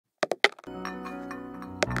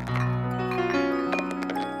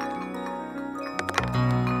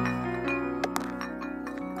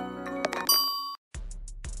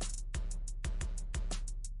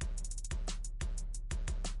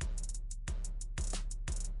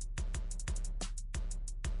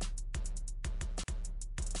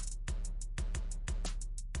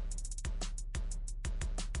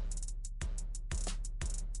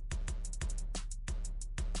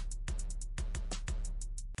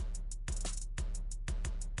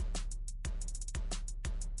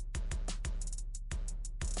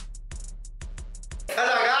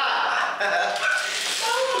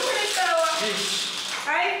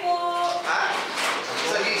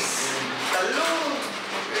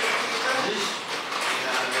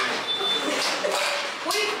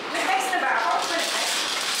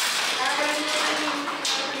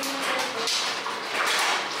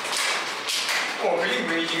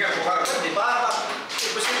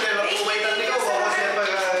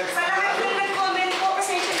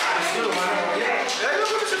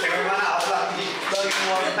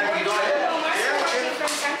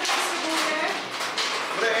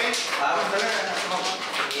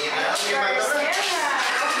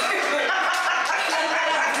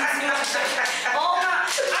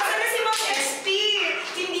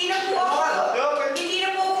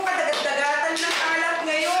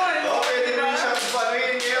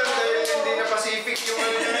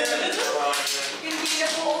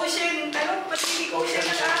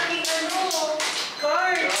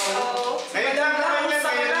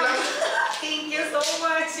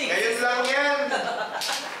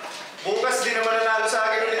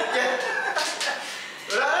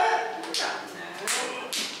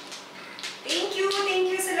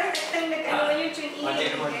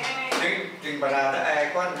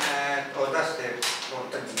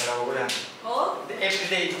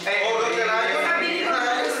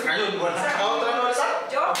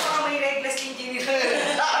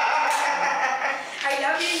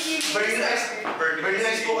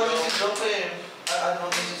Miss ko kasi si Doc eh.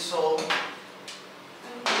 Ano si So?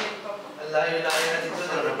 Ang layo-layo na dito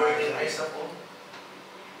na reverting eyes ako.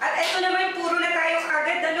 At ito naman, puro na tayo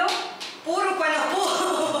kagad, ano? Puro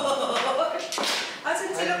panahon.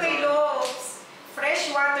 Asan sila kay Lobs?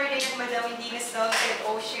 Fresh water din at madam, hindi na salted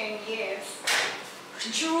ocean, yes.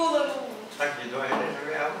 Jewel. Tagilo, ay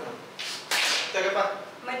na. Taga pa.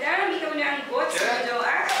 Madam, ikaw na ang bots mo, Jo.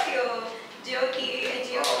 Kayo. Joki.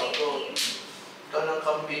 Ito ng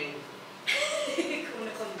kambing. Ikaw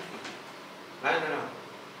na kambing. Ano?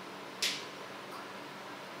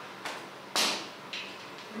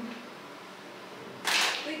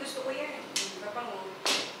 Uy, gusto ko yan.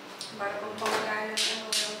 Para pang pangalanan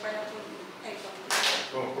ng panahon. Ay,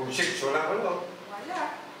 Kung 6, wala ko lang.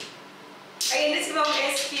 wala. Ayun na si Ma'am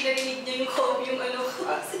SP, narinig niya yung ano ko.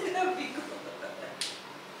 Sinabi ko.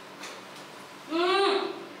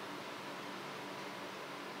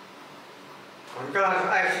 Ang kalang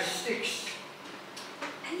ice sticks.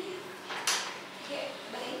 Ano yun? Sige,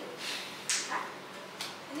 bagay? Ha?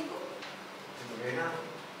 Ano po? Bagay na.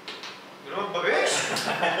 Ano bagay?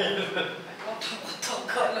 Kapatog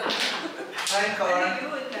ka lang. Hi, Car. Ano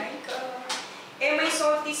yun? Hi, Car. Eh, may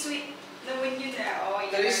salty sweet naman yun na. Oh,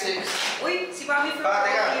 Three sticks. Uy, si Mami Flor,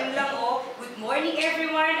 yun lang oh. Good morning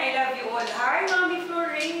everyone, I love you all. Hi, Mami Flor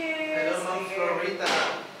Reyes. Hello, Ma'am Florita.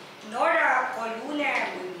 Nora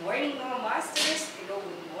Coluna, good morning mga masters. Hello,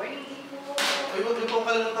 good morning din po. Uy, huwag niyo pong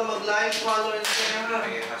kalimutan mag-like, follow, and share.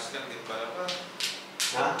 May hashtag din pala pa.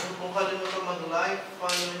 Huwag niyo pong kalimutan mag-like,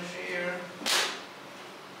 follow, and share.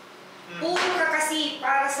 Puro ka kasi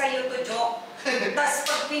para sa'yo to, joke. Tapos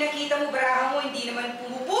pag pinakita mo baraha mo, hindi naman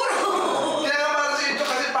pumupuro. Kaya nga para sa iyo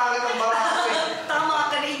kasi pangit ang baraha ko eh.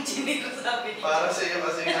 Tama ka na, engineer, sabi niya. Para sa iyo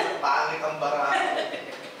kasi pangit ang baraha ko.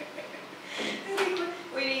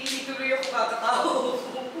 Uy, hindi tuloy ako kakatawa.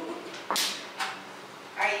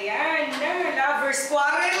 Ayan na, lovers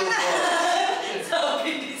quarrel na.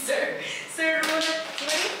 Sabi ni Sir. Sir Ronald.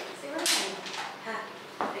 Si Ronald. Ha?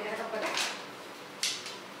 Teka ka pala.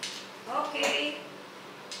 Okay.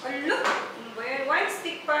 Oh, look. One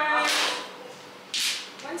stick pa.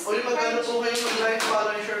 Uy, magkano po kayo mag-like,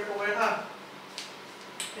 follow, and share po kayo ha?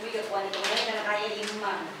 Tumigat po nito ngayon na nakaya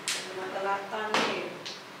lima. Mga talatan eh.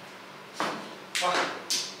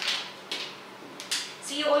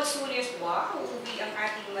 See you all soon. Yes. Wow, uwi ang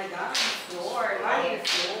ating Madam Flor. Mami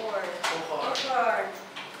Flor. Okay.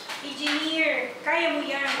 Engineer, kaya mo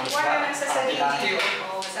yan. Wala lang sa sarili.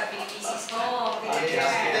 Oh, sabi ni Mrs. mo.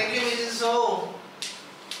 Thank you, Mrs. So.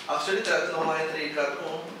 Actually, tatlo nga yung 3 cut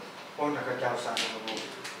mo. O, nakatyaw sa ano mo.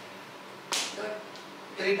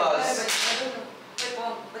 3 balls.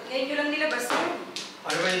 Ba't ngayon nyo lang nilabas yun?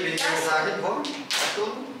 Ano ba yung binigay mo sa akin, Bon?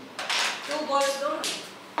 2 balls doon.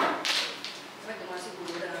 Ba't naman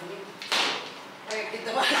siguro namin? Ay,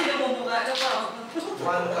 kita ba na mumukha na pa?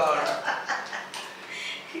 1 car.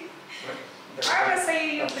 Para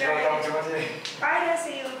sa'yo yung girl. Para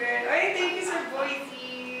sa'yo yung girl. Ay, thank you, Sir Boise.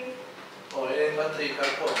 O, yan ba 3 car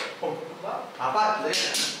po? Apat.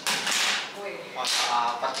 Uy.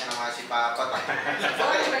 Apat niya naman si Papa.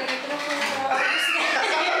 Ay, maliit na po.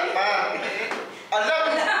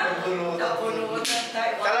 Alam! Napunutan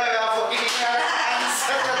tayo. Talaga po,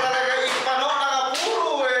 kinikaansa ka talaga. Ipanok na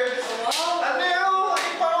kapuro eh. Ano yun?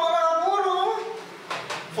 Ipanok na kapuro.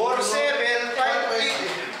 4-7,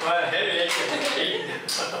 5-8.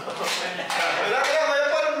 Wala kaya kayo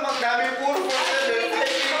pa magdami puro 4-7, 5-8.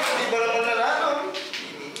 Di ba naman nanalo?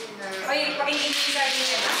 Ay, pakinggan yung sabi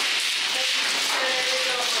niya, ha?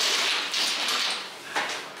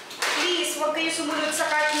 Please, huwag kayo sumunod sa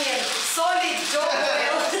partner. Solid joke.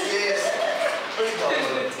 Yes.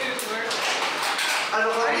 Ano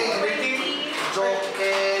kami?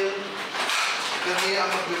 Jokel. Kami ang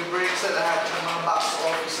mag-break sa lahat ng mga box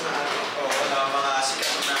office na ano. Oo, wala mga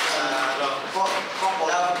sikat na sa ano.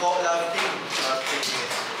 Love team.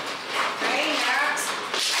 Ay, Nax.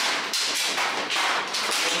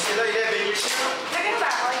 Kung sila 11 years na. Nagano ba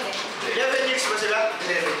ako? Hindi. 11 years ba sila?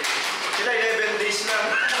 11. Sila 11 days lang.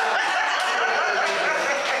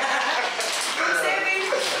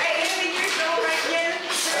 11 years daw, right yan?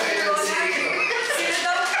 Sino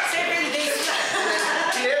daw? 7 days na.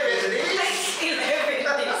 11 days? Ay,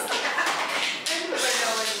 11 days. Ano ba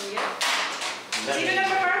naman niya? Sino na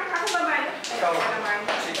ba? Ako ba man? Ikaw. Ako naman.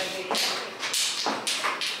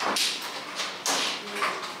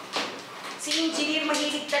 Si engineer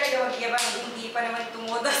mahilig talaga magyabang, hindi pa naman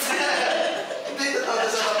tumutas. Hindi ito tawag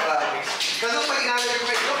sa matraffic. Kasi pag inagay ko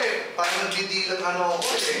kayo eh, parang nagdidilang ano ako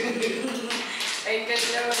eh. Ayun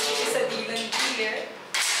kasi naman sa dilang dealer.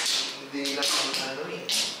 Hindi lang ang ano eh.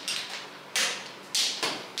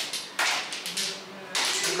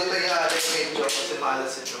 kay Joe kasi maalat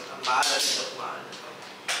si Joe. Maalat si Joe, maalat.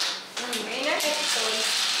 May na episode.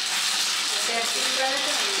 Serping ka na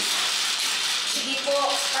tayo. Sige po,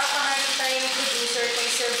 papahanap tayo ng producer kay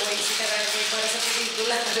Sir Boy. Si Karagay para sa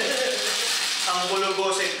pelikula. Ang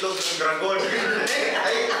bulugo sa itlog ng dragon.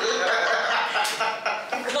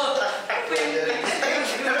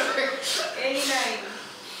 Any nine.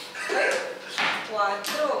 Ay,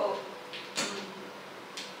 4.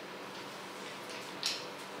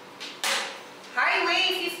 Highway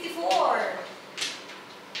 54.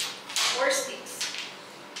 4 sticks.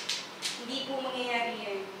 Hindi po mangyayari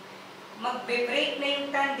yan. Magbe-break na yung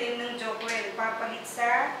tandem ng Jokwell. Papalit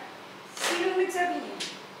sa... Sinong nagsabi niya?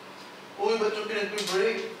 Uy, ba't yung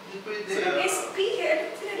pinag-break? Hindi pwede. Sa SP.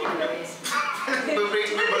 Ano sinabi ng SP? Mag-break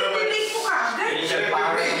na ba naman? Mag-break po agad.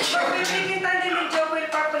 Mag-break yung tandem ng Jokwell.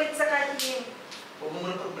 Papalit sa tandem. Huwag mo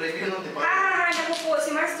muna pag-break yun, di ba? Naku po,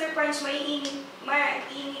 si Master Punch mainit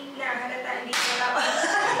na halata, hindi ko wala pa.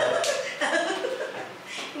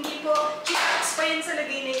 Hindi po, chicks pa yan sa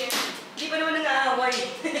lagay na yan. Hindi pa naman nang-aaway.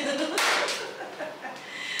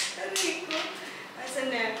 Aray ko.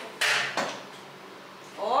 Asan na?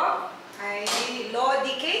 Oh, ay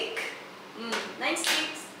Lodi cake. 9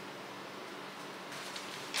 sticks.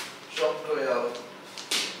 Shock ko yaw.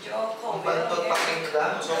 Joko. Ang bantot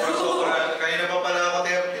pakinggan. Sobra-sobra. Kanina pa pala ako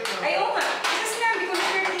 30. Ay, oo nga. Kasi sinabi ko na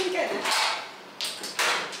 13 ka na.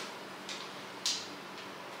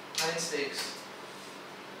 9 sticks.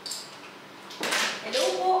 Hello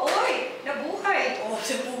po. Oy, nabuhay. Oh,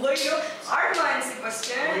 nabuhay yun. Arman,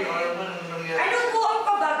 Sebastian. Uy, Arman, ano nangyari? Ano po ang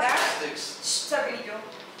pabaga? Sticks. Shh, sabi ni Jo.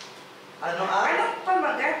 Ano Anong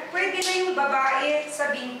pamagat? Pwede na yung babae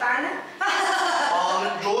sa bintana?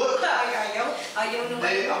 Joe? Ayaw nung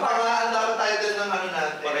Hindi, ang pangalan dapat tayo din ng ano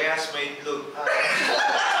natin. Parehas may itlog.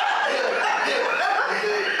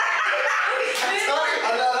 Sorry,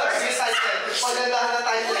 pagandahan na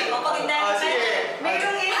tayo. Papagindahan tayo.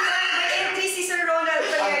 Merong entry si Sir Ronald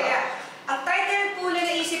Pagaya. Ang title po na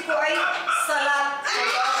naisip ko ay Salat.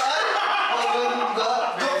 Maganda.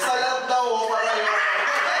 Joke salat daw, para yun.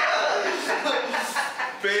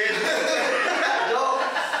 Pwede. Joke.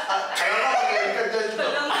 Ano na, magaling ka dyan,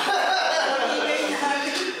 Joke.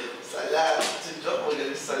 Salat. Si Joke,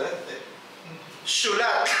 magaling salat eh.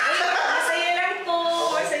 Sulat. Masaya lang po.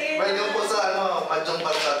 Masaya lang. Welcome po sa Mahjong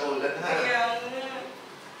Pagtagulan, ha? Kaya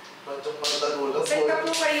Mahjong Pagtagulan po. saan pa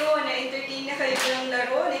po kayo? Na-entertain na kayo ng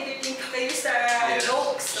laro? Na-entertain pa kayo sa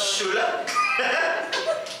jokes? Sulat.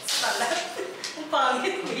 Salat. Ang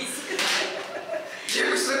pangit, basic.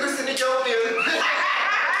 Gusto ni Joke yun.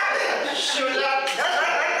 Sulat.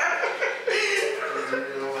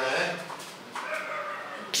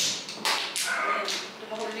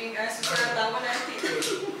 Tumahuli yung aso sa tawa natin.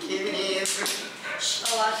 Kinis.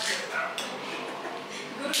 Awat.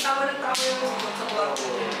 Siguro tawa ng tawa yung mga sa kwarto.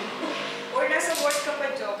 Or nasa work ka pa,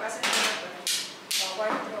 Jo. Kasi naman ba? Sa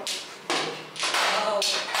kwarto. Wow.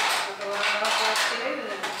 Magawa nga po sila yun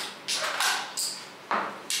na.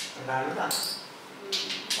 Nanalo na.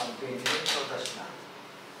 Pag-pinili, sodas na.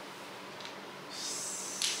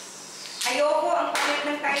 Ayoko ang pangit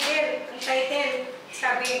ng title. Ang title,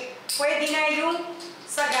 sabi, pwede na yung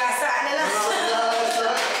sagasa. Ano lang?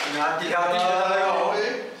 Nati-hati na talaga ako.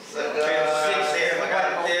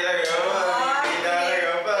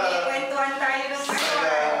 Kwentuhan tayo ng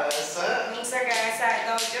yung sagasa.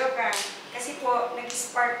 No, joke ah. Kasi po,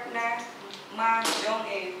 nag-spark na Mahjong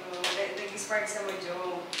eh. Nag-spark sa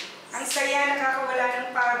Mahjong. Ang saya, nakakawala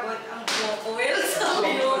ng pagod ang Jokwell sa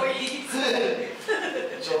Pinoy.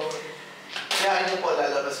 Joke. Kaya ano po,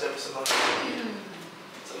 lalabas kami sa mga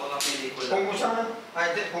pelikula. Kung saan,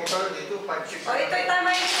 kung saan dito, 5-6. O, ito tama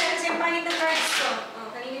yun siya. Kasi ang pangit ng cards ko. O,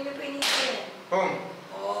 kanina niyo po initin yan. Kung?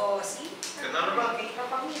 O, see? Ganun ba? Okay,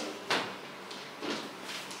 papangin.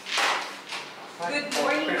 Good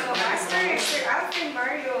morning, mga master. Sir Alfred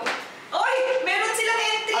Mario. Oy! Meron silang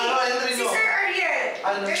entry! Ano entry Si nyo? Sir Ariel.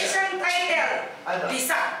 Ano May siya? isang title. Ano?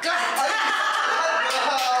 Bisaka!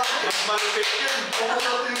 Mas malupit yun.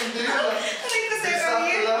 Hindi yun. Aray ko, Sir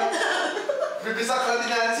Ariel. Bibisak lang din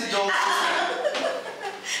natin si Joke.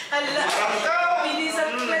 Ala,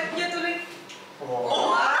 binisaklat niya tuloy.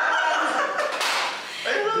 Oo. Wow!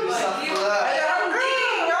 Bibisak Ayun. lang.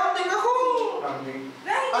 Rounding! Rounding ako. Rambing.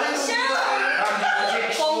 Rounding siya!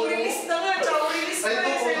 Pong release na nga. Chow release Ay, na ito,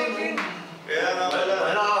 eh, Sir ito. Ariel. Kaya nga pala.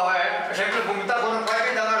 Ano ako eh? Siyempre pumunta ko ng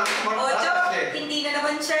private na nga. O, Jo, hindi na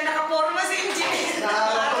naman siya nakaporma sa engineer.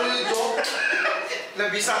 Nakakatuloy yung Joke.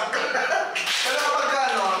 Nabisak ka. Pero kapag ka,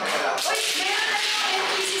 ano, Uy, meron na yung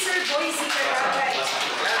entry si Sir Boise Karagay.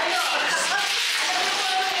 Ano? Alam mo po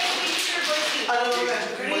ang entry ni Sir Boise? ano ba?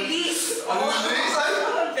 Release. Ano ba?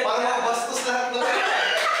 Parang mga basta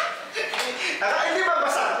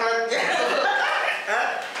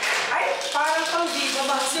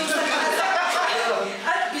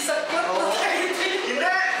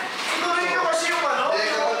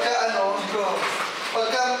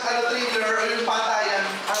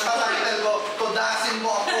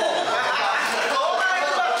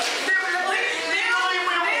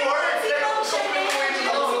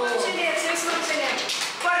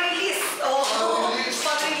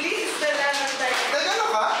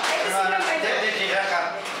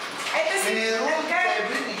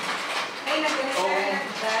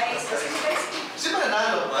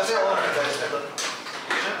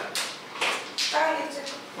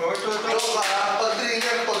Joke ka, pag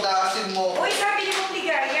trailer ko, dasin mo. Uy, sabi ni Mong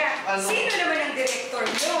Ligaya, Ano? sino naman ang director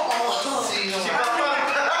nyo? Oh. Sino Si nga? Papa.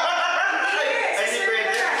 Hindi, Ay, si hindi Sir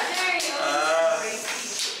pwede. Roger.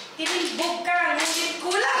 Tinimbog ka, ngunit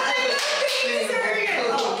kulang.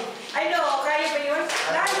 Ano, kaya ba yun?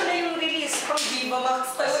 Lalo na yung release pang Viva Max.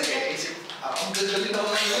 Sige, isip. Ang gagaling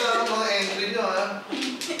naman nyo, mga entry nyo, ha?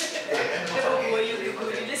 Nabubuhay yung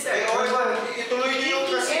release. Ituloy niyo yung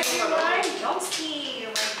kasi yung ano. Everyone, Jongski,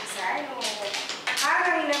 Marquisano.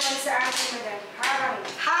 Harang naman sa akin, madam. Harang.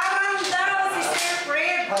 Harang daw si Sir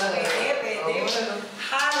Fred. Pwede.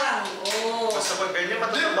 Harang, oh. Basta pag ganyan, Di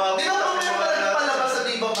matatrabaho. ba mamaya pala palabas sa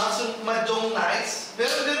Viva Max yung Mahjong Nights?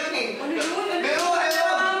 Meron ganun eh. Ano yun? Ano Meron, yun?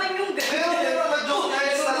 meron. Naman yung Meron, Mahjong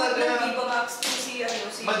Nights talaga. Viva Max si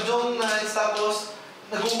Mahjong Nights, tapos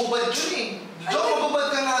nagugubad yun eh. Jo,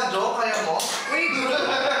 magubad ka nga, Jo, kaya mo? Uy, bro.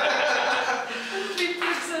 Ano may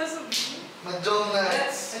pinagsasabi? Mahjong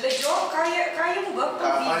Nights. Ala, Jo, kaya mo ba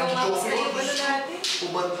pang Viva Max na yung ano natin?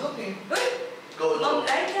 Ubad lang eh. Uy! Go, Jo. Ma'am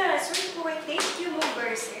Laika, sweet boy, thank you, Ma'am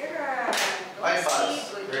Bersera. Ay,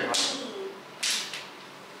 Bas. Good Very much. evening.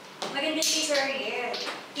 Maganda si Sir Riel.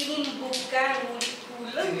 Tinimbog ka, ngunit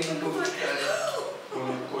kulang. Tinimbog ka.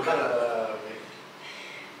 Grabe.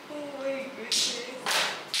 Oh my goodness.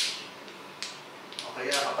 O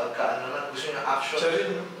kaya kapag ka, ano naman, gusto nyo action. Sorry.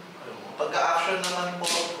 Ano mo, pagka-action naman po,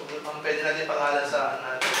 kung pwede natin pangalan sa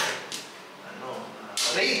natin. Ano,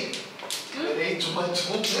 Raid. Raid,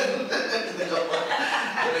 Jumajum.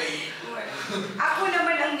 Raid. Ako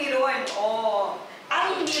naman ang niron. Oh.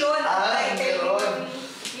 Ang niron. Ang niron.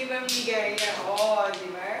 Ni Ma'am Ligaya. Oh, di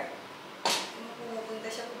ba? Kung pumupunta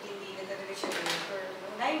siya kung hindi na talaga siya for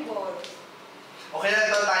 9 balls. Okay na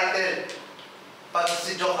ito title. Pag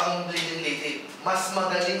si Joke ang leading lady, mas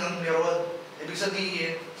magaling ang meron. Ibig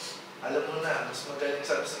sabihin, alam mo na, mas magaling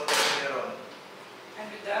meron.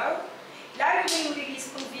 Ano daw? Lalo na yung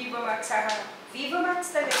release ng Viva Max, ha? Viva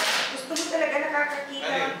Max talaga. Gusto mo talaga nakakakita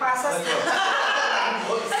ng pasas.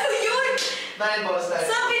 Ano yun? 9 balls, 9 balls.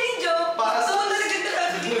 Sabi ni Joe, Pasas. gusto mo talaga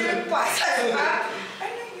nakakakita ng pasas, ha?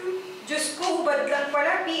 Ano yun? Diyos ko, hubad lang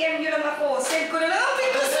pala. PM nyo lang ako. Send ko na lang ang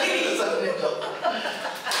pinag-save. Sabi ni Joke.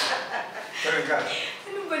 Sorry ka.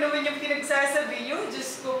 Ano ba naman yung pinagsasabi nyo?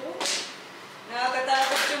 Diyos ko po.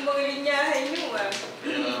 Nakakatakot yung mga linyahan nyo, ha?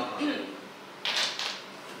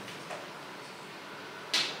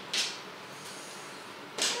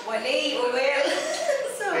 Walay, o well.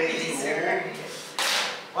 Sabi ni Sir.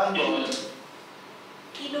 1 ball.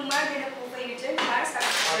 Inumaga na po kayo dyan, ha? Sabi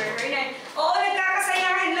ni Sir Hernan. Oo,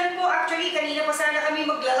 nagkakasayahan lang po. Actually, kanina pa sana kami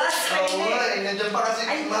maglalas. Oo nga eh, nandiyan pa kasi,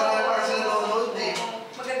 marami pa kasi nanonood eh.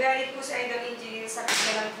 Magagalit po sa Idol Engineer. Sa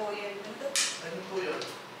kanya lang po yun. Ano po yun?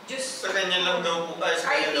 Diyos. Sa kanya lang daw po. Ay, sa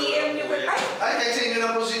kanya daw IPM nyo po ba? yan. Ay, Ay, kahit sa inyo na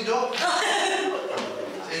po si Joke. Sa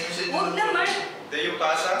inyo huwag naman. Hindi yung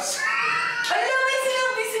pasas. Alam, may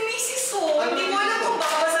sinabi si Mrs. So. Ano Hindi mo alam ito? kung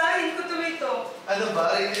babasahin ko tuloy ito. Ano ba?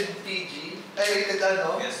 Rated PG? Ay, rated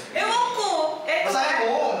ano? Yes. Ewan ko. Eto Basahin ba?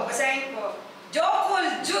 mo. Basahin ko. Jokol,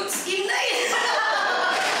 Jukes, Inay.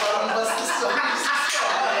 Parang bastos sa misis ka.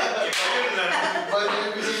 Iba yun lang. Bago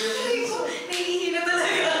yung gusto niyo Ay ko, nahihina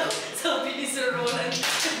talaga ako. Sabi ni Sir Roland,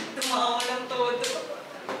 tumawa ng todo.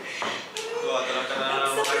 Gawa talaga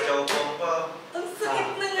na mga chowpong pa. Ang sakit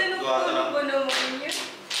ng ano ko. Gawa Ano talaga. ba naman yun?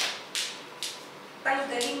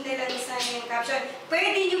 Tanggalin na lang sana yung caption.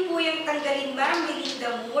 Pwede niyo po yung tanggalin, Ma'am Melinda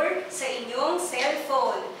Moore, sa inyong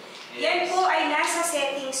cellphone. Yan po ay nasa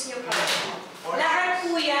settings niyo po. Lahat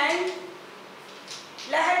po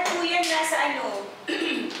yan nasa ano?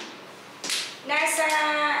 Nasa,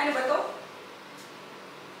 ano ba to?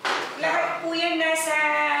 Lahat po yan nasa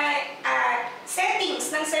settings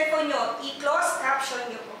ng cellphone nyo. I-close caption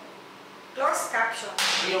nyo po. Close caption.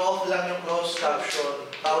 I-off lang yung closed caption.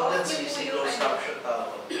 Tawag yan I-off CC, yung closed ano. caption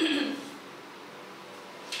tawag.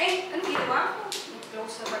 Ay, ano ginawa ko?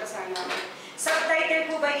 Close na para sana. Subtitle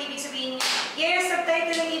po ba ibig sabihin niya? Yes,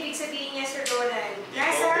 subtitle ang ibig sabihin niya, Sir Roland.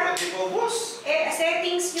 Nasa Di po, boss.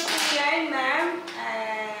 settings nyo po yan, ma'am.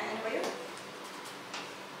 Ano ba yun?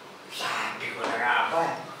 Sabi ko na nga ba?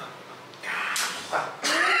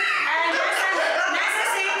 Nasa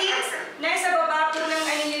settings, nasa baba po ng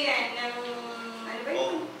ano nyo yan, ng, ano ba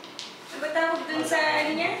yun? Ano ba tawag dun sa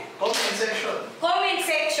ano niya? Comment section. Comment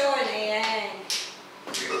section, ayan.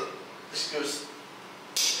 Excuse.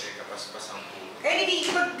 Eh, kapaspas ang po.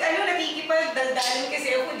 Kaya nakikipagdaldalan kasi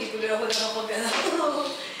ako, hindi ko lang ako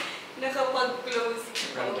nakapag-close.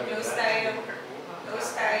 Close tayo.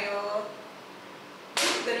 Close tayo.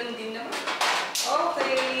 Ganun din naman.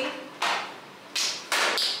 Okay.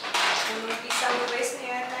 Isang rest na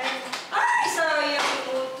yata yun. Ay, sayang.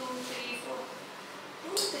 2, 3,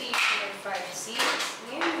 4. 2, 3, 4.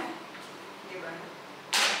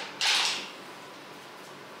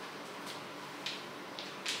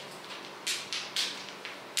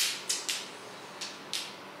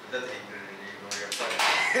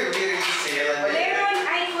 Meron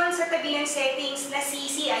icon sa tabi ng settings na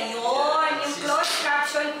CC. Ayun. Yung closed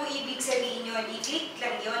caption po ibig sabihin yun. I-click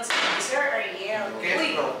lang yun sa Sir Ariel.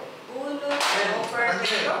 Uy. Bunot. Offer.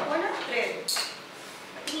 100.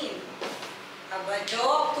 Patingin. Aba,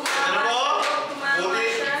 joke. Tumama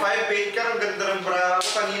siya. 5'8" ka, ang ganda ng bra ko.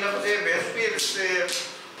 Kanina ko best feels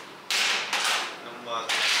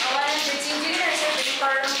Awalan din si engineer. Sir, may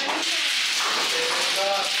car lang na niya.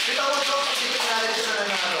 Kita mo ito, pag ipinalay ko na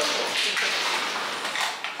nanalo.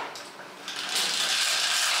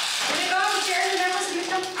 Ano ka? Mag-share na lang sa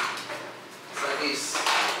litang. Sagis.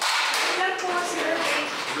 Ilan po sir?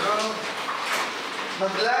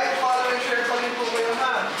 Mag-like, follow, and share pa rin po kayo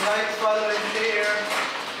ha. Like, follow, and share.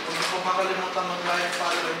 Huwag niyo po makalimutan mag-like,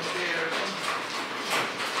 follow, and share.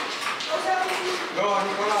 O sabi ko. ano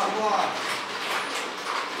ko lang mo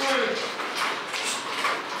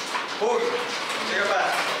Uy! Teka ba?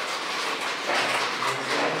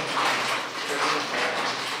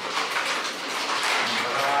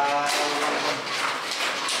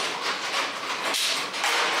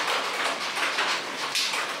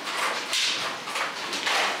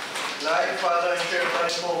 Like, follow, and share pa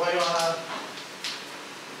rin po kayo ha.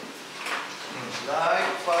 Like,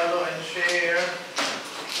 follow, and share.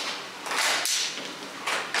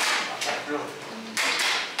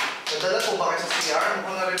 Nadala po ba kayo sa CR?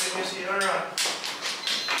 Mukhang narinig yung CR ha.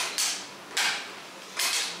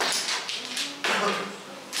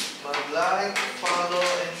 Mag-like, follow,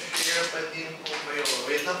 and share pa din po kayo.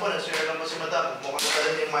 Wait lang po, nag-share lang po si Madam. Mukhang nadala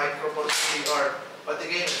niya yung microphone sa CR. Pati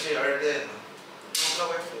kayo nag-CR din. Ano ka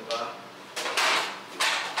wife, diba?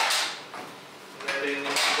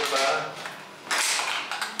 Narinig ko ba?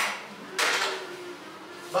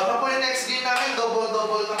 Baka po yung next game namin,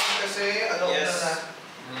 double-double naman kasi alam ko na.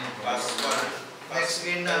 Pass one. Next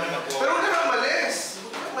game namin. Pero huwag ka nang malis.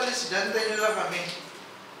 Huwag ka nang malis dyan. Tayo nyo lang kami.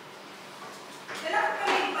 Dala ka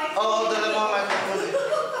kami mic. Oo, dala mo ang microphone eh.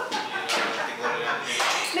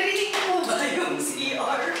 Narinig mo po ba yung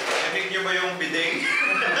CR? Narinig niyo ba yung bideng?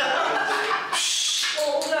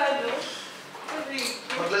 Oo nga, no?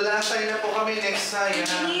 Maglalasay na po kami next time.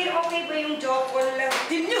 Engineer, okay ba yung joke wall lang?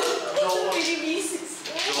 Din nyo. Joke. Pinimisis.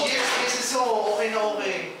 Yes, yes, so okay na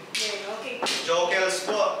okay. Okay. Jokels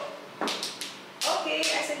po. Okay,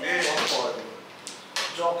 asan na?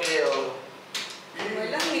 Jokel.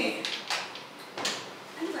 Walang eh.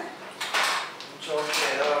 Ano ba?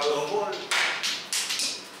 Jokel. Double.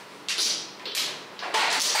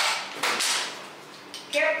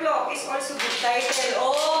 Keplock is also good title.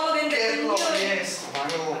 Oh, maganda din Keplo, yun. yes.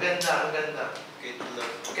 Maganda, maganda.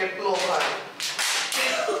 Keplo ka.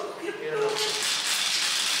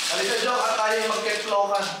 Alisa, Joke, at tayo mag-keplo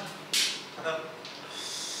ka.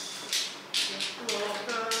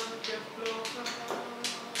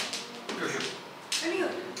 Ano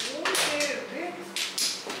yun? Oh, sebe.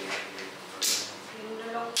 Yun na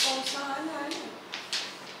lang kung saan ano.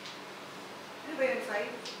 Ano ba yun, 5?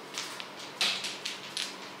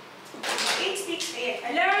 8 sticks. Ayan.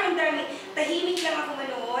 Alam, ang dami. Tahimik lang ako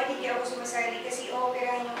manood. Hindi ako sumasali kasi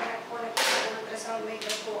operahan yung anak ko na ultrasound may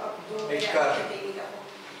go-up-do. May Kaya car. tahimik ako.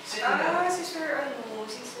 Sino na? Si Sir,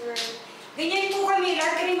 si Sir. Ganyan po kami.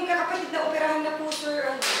 Lahat kami magkakapatid na operahan na po,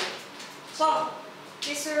 Sir, So,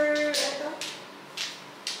 si Sir,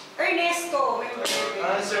 Ernesto.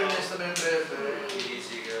 Sir Ernesto Membreve.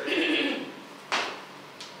 Easy ka.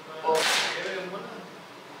 Oh.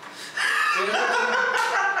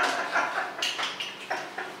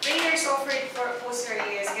 Prayers offered for po, Sir,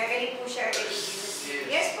 yes. Gagaling po siya agad. Yes.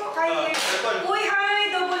 Yes po, kaya. Uy, hi!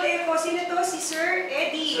 Double echo. Sino to? Si Sir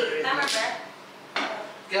Eddie. Sir Eddie. Tama ba?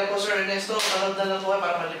 Kaya po, Sir Ernesto, panood na lang po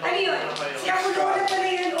para malibang Ano yun? na kayo. Si ako Lola pala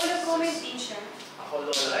yun. O, nag-comment din siya. Ako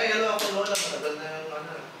Lola. Ay, hello, ako Lola. Matagal na yung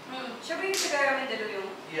ano. Siya ba yung sa Mandalo yung?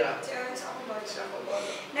 Yeah. Si ako Lola. Si ako Lola.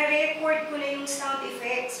 Na-record ko na yung sound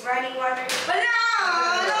effects. Running water. Wala!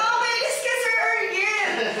 Wala! Bilis ka, Sir Ergen!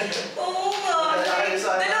 Oo nga.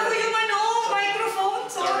 Dala ko yung microphone.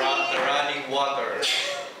 The Sorry. running water.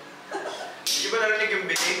 Hindi ba narinig yung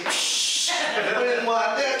bideng? Ano po yung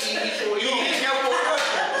water? Ihi po yun. Ihi niya po.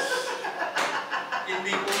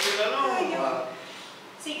 Hindi po yun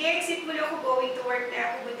Sige, exit mo na ako. Going to work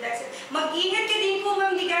na ako. Good luck. Mag-ingat ka din po,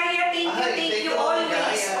 Ma'am Ligaya. Thank you always.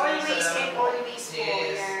 Always and always po.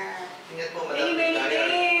 Yes. Yeah. Ingat po, Many, Madam many Ligaya.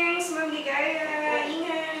 thanks, Ma'am Ligaya.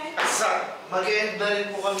 Ingat. Mag-end na rin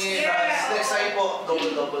po kami. Yeah, Next oo. time po,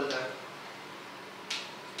 double-double na.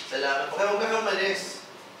 Salamat po. Kaya huwag kang malis.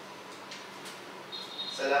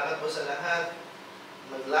 Salamat po sa lahat.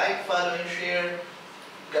 Mag-like, follow, and share.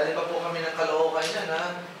 Galing pa po kami ng Caloocan yan,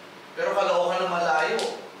 ha? Pero Caloocan na malayo.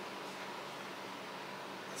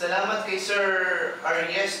 Salamat kay Sir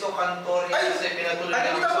Ariesto Cantoria Ay! kasi pinatuloy Ano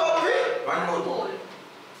namin kita sa po, Ovi? One more. Ball.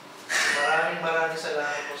 Maraming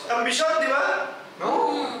salamat po sa... Ambisyon, di ba? No.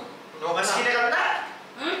 No ka Mas na. kinakat na.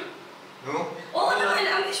 Hmm? No. Oo naman,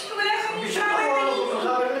 ang mission wala kami Ambisyon sa akin ko. kanina.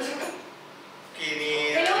 Sabi na siya.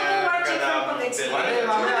 Hello po, watching from Pag-Experience. Wala yung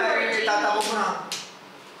mamaya, itatapos mo na.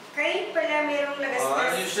 Kahit pala merong Oh,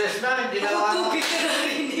 lagas-gas. useless na, hindi na ako. Tubig ka na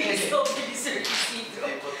rin sabi ni Sir Isidro.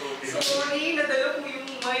 Hindi po tubig. Sorry, nadala ko yung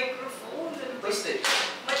microphone. Toasted.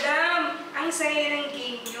 Madam, ang saya ng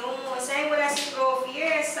game nyo. Sayang wala si Prof.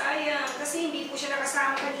 Yes, sayang. Kasi hindi po siya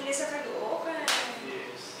nakasama kanina sa Caloocan.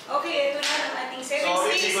 Yes. Okay, ito na ang ating 7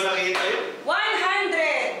 Sorry, hindi ko nakita yun. 100!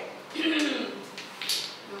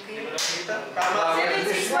 Okay. Hindi ko nakita. Tama. 7,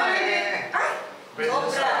 6, 100. Ay!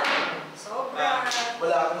 Sobra. Sobra.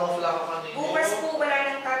 Wala ka kanina. Bukas po wala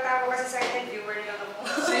nang tatawa kasi silent viewer lang ako.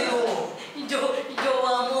 Sino? Yung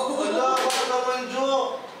jowa mo. Wala ka naman,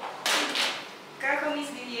 Jo. Kakamiss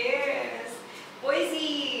din, yes.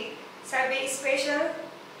 Boise, sabi special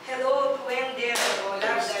hello to Wendell. Oh,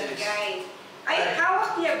 love that guy. Ay,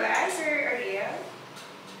 hawak niya ba, Sir Ariel?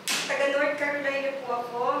 Taga North Carolina po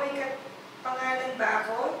ako. May pangalan ba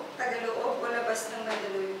ako? Tagaloob o labas ng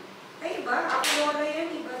Mandaluyong? Ay, iba. Ako lola yan.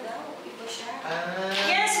 Iba daw. Iba siya.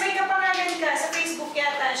 Yes, may kapangalan ka. Sa Facebook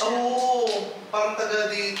yata siya. Oo, parang taga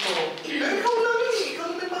dito. Pero ikaw lang eh. Ikaw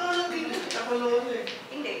may pangalan din. Ako noon eh.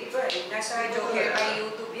 Hindi, iba eh. Nasa Joker ay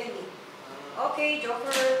YouTube yan eh. Okay,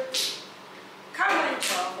 Joker. Come on,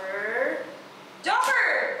 Joker. Joker!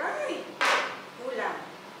 Ay! Kulang.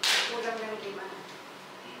 Kulang ng 5.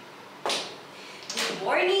 Good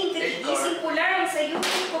morning. Kagigising ko lang. Sa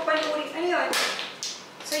YouTube ko panuurin. Ano yun?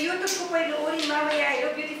 Sa YouTube ko panuurin mamaya.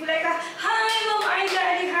 Hello, beautiful like ka. Hi, Ma'am Aida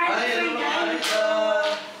Alejandro Fernando.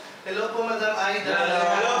 Hello po, Madam Aida.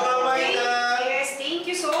 Hello, Ma'am Aida. Yes, thank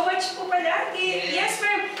you so much po palagi. Yes. Yes,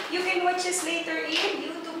 ma'am. You can watch us later in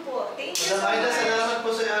YouTube po. Thank you so Madam Aida, much. salamat po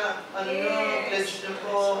sa Yes. pledge niyo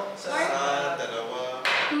po. Sa Dalawa.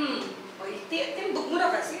 Oy, timbog mo na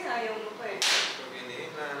kasi. Ayaw mo pa eh. Hindi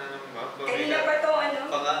na naman. Kanina pa to, ano?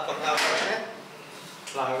 Pang-apat.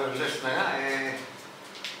 Useless na nga eh.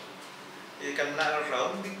 Ikan na ang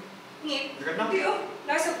round. Ngip. Hindi ka na. Hindi oh.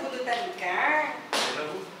 Nasa bunutan ka.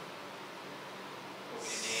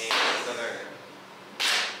 Ini talaga.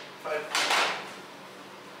 5.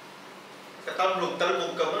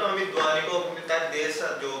 Katalog-talbog ka mo na midwani ko pumitad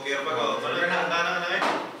sa Joker pa ko. Ano na na eh?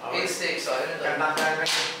 8-6. So, ayun na. Ganda ka na.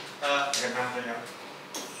 Ah, Ganda ka na.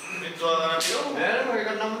 midwa ka na piyo. Meron mo,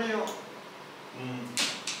 ganda mo na yun.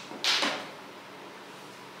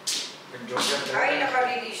 Ay,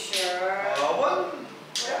 nakarelease siya. Awan.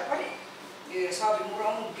 Wala pa rin. Eh, sabi mo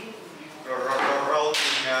raw mong bingo. Round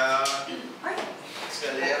niya. Ay,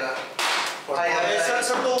 Escalera. Ay,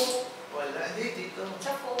 sa to. Wala. Hindi, dito.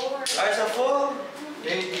 sa 4. Ay, sa 4.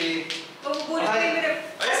 Mabubulit kayo mo na.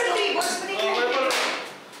 Ay, sa tables mo din yan.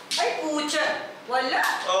 Ay, pucha. Wala.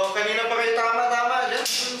 Oh, kanina pa kayo tama dyan.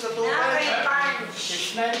 Sa 2. Nakay-punch.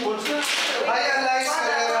 6-9 balls na. Hi, Alay,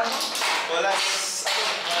 Escalera. Wala.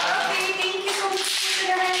 Okay, thank you so much for the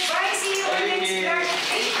hand. Bye, see you on next vlog.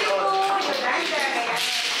 Thank you po, Yolanda. Kaya,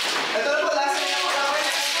 Ito na po, last na ako namin.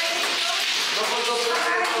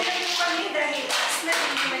 makakita po kami dahil last na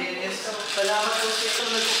naman Yes. ito. Salamat po sa ito.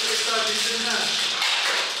 Nag-uupload din na.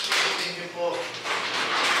 Thank you po.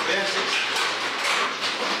 Ayan, 6.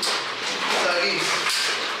 Sorry.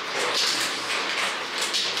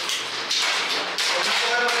 Kung gusto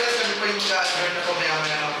ka naman yan, sabi pa yung mag-a-adjourn na po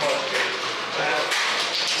maya-maya ng podcast.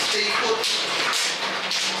 Stay put.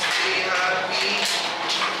 Stay happy.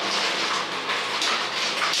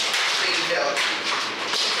 Stay healthy.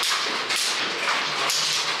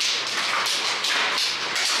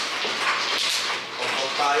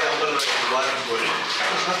 Kung kaya ko lang iwanan ko.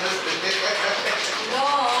 No,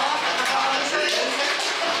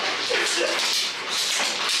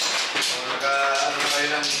 Ano kayo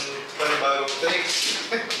ng panibagong tricks.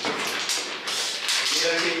 Hindi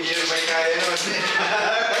lang single may kaya nun.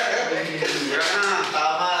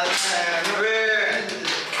 Tama na yan.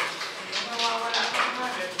 mawawala ka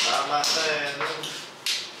naman. Tama na yan.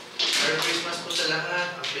 Merry Christmas po sa lahat.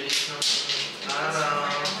 Ang bilis ng araw.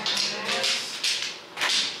 Yes.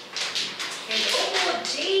 Hello,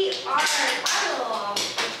 JR. Paano?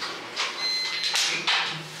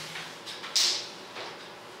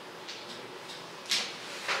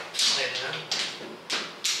 Okay na.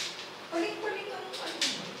 Ulit-ulit ang ano.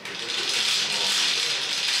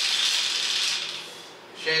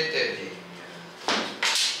 7.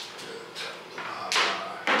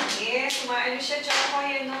 Yes, umaano siya, tsaka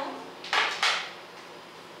kaya, no?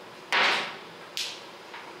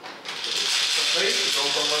 Okay, ikaw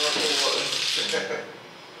pa mga tuwa.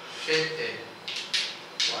 Shit eh.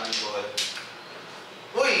 1 ball.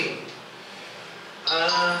 Uy!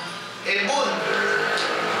 Ebon!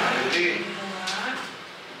 Hindi.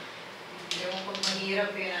 Hindi mo pag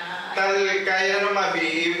mahirap yun ah. Kaya na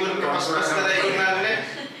mabiibon ka. Mas na inan eh.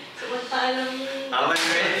 Samantalang... Alam mo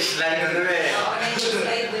yung slide ko na eh. Ako na yung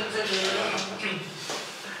slide dun sa dulo.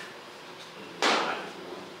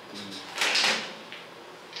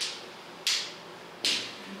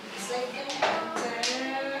 Slide ka na lang sa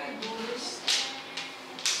dulos.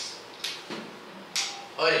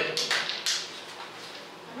 Oy!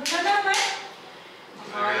 Ano na naman?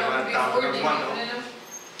 Ay, naman, tama ka naman, no?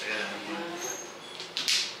 Ayan.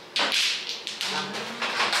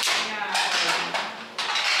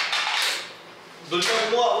 Doon ka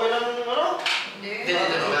kumuha. Wala nang ano? Hindi.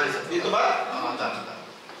 Dito ba? Oo, tama.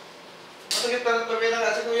 Masakit pa kami na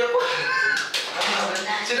nga si kuya ko.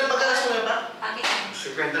 Sino magkalas mo ba? Bakit?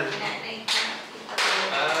 Sikwenta. Nanay.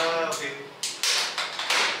 Okay.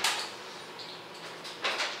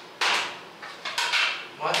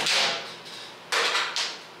 What?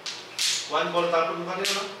 1 ball tapon mo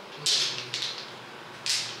kanina, no?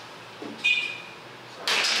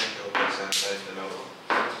 Saan tayo dalawa?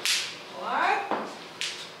 What?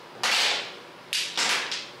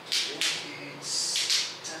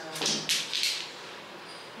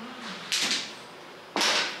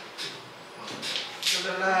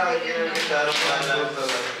 Lalaki yan ang darong paano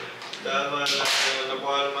talaga. Tama lang.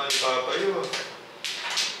 Nakuha naman ni Papa yun.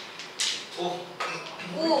 Oh.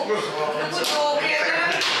 Nakutoke ka.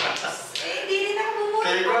 Hindi rin ako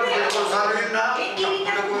bumuhay. Kaya ko, hindi ako sabi yun na. Hindi rin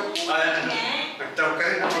ako bumuhay. Nagtawag ka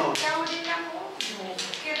rin ako. Nagtawag din ako.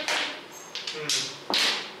 Joker.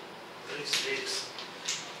 36.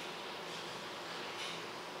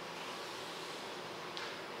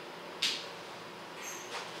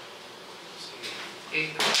 Sige.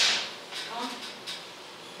 8. Oh.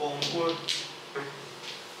 Pongkul.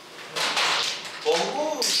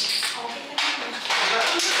 Pongkul. Okay ka naman.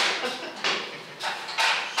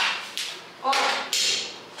 Oh.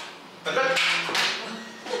 Agad.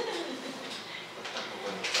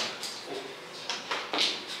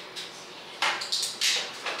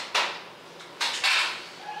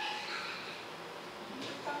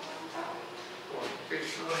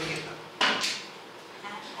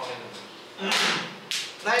 Okay naman.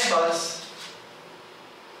 9 balls.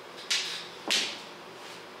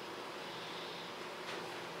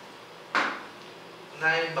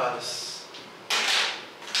 9 balls.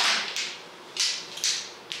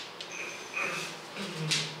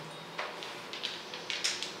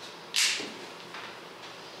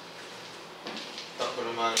 Takbo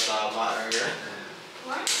naman tama yan.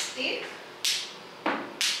 One stick.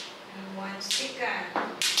 And one stick ka.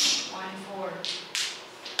 1-4.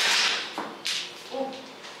 Oh.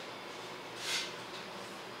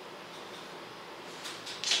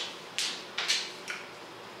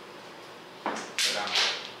 Kailangan.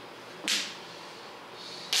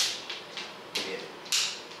 Sige.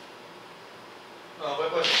 Okay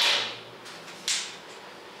po.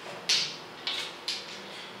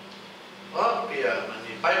 Oh, kaya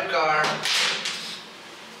mani 5 card.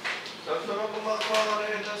 Sabi naman kumakawa ka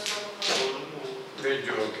rin sa mga mo. May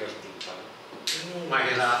joker din pala.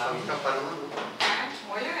 Mahirapan ka pa naman. Ah,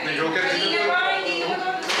 wala eh. May joker din Kanina ako. pa, hindi ko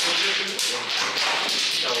ito.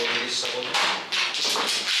 Ikaw, bilis ako.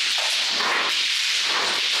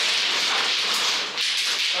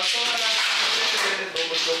 Ako nga lang.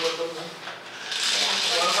 Dobot na.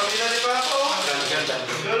 Wala kami na ni Papo. Ganda.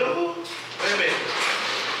 Galo po. Bebe.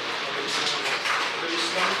 Bilis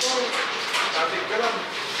lang po. Tatik ka lang.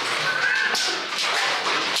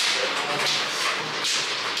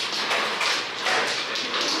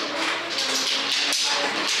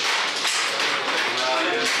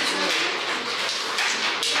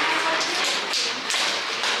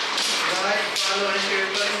 Like, follow, and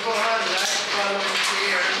share. Like, po ha. Like, follow, and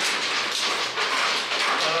share.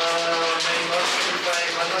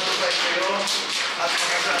 May notify kayo at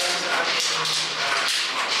makasaan sa ating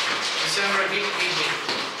December gift giving.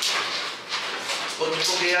 Huwag niyo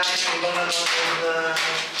po gayahin yung ibang nanonood na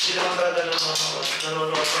hindi naman talaga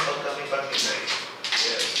nanonood sa pagkakipag-ibig.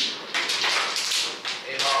 Yes.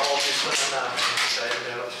 Eh, mga office na namin dahil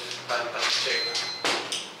meron pag-check.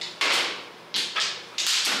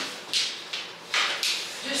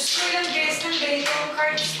 Diyos ko yung guess ng ganito ang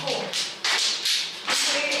cards ko.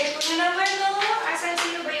 Kasi ito na naman no. Asan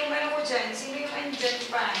sino ba yung ano ko dyan? Sino yung andyan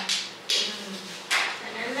pa?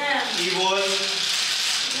 Ano na? Ibon.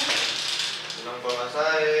 Ilang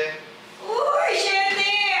pamasahe. Uy! 7!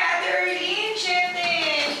 Ate Erlene!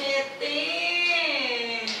 7!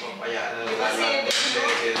 7! Papaya na Diba lang. 7 doon?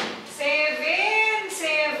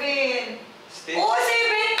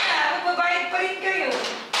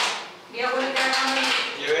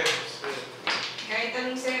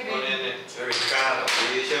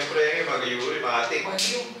 mag-iuri, matik.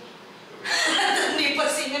 Mahjong. Hindi pa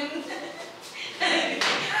sinan.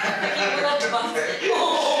 Nakikipaglaro ba?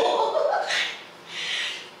 Oo.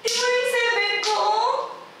 Di ba yung 7 ko, oh?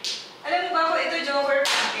 Alam mo ba ako, ito joker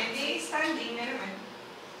pa. Hindi, standing na naman.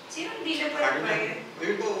 Sino hindi na pala player?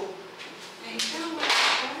 Ayun po. Ay, tama ka.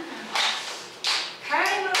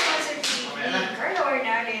 Hi, mga pasagiging. Carlo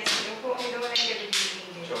Ornales. Hello po, ang ilaw ng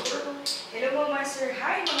gabi-bibing. Hello po, Master.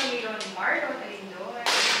 Hi, mga Milon. Marlon, Alindon.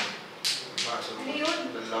 Ano yun?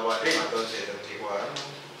 Dalawa, lima, 12, 34.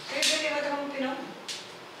 Kaya ba lima ito mong pinong?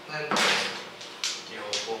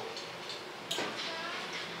 Yung po.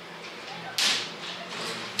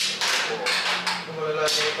 Kung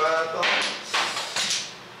malalagay pa ito.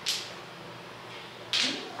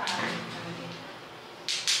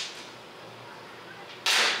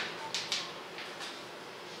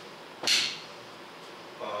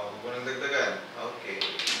 Huwag nang dagdagan. Okay.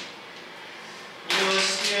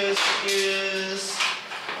 News.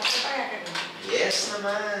 Okay pa yan ka doon. Yes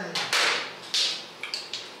naman.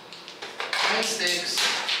 Nice sticks.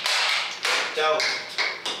 Ciao.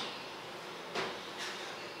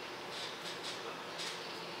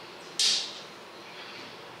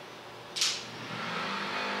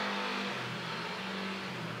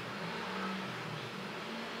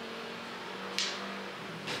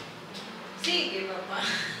 Sige, Papa.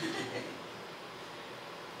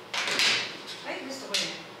 Ay, gusto ko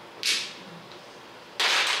yan.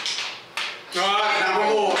 Tama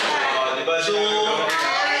mo! Diba? So,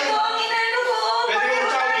 Ay, ko ang inano ko! pwede mo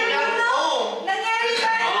chowin yan? Oo. Nangyari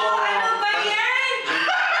ba? Ano ba yan?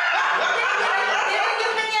 Yan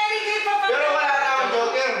yung nangyari kay Papa. Pero wala na akong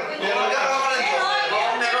joker. Meron ka ako ng joker.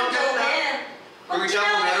 Meron ka na. Pag siya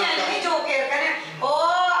mo yan, may joker ka na.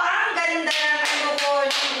 Oh, ang ganda ng ano ko,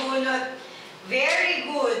 ng bunot. Very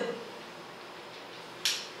good.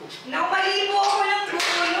 Naumalibo ako ng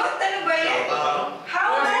bunot. Ano ba yan?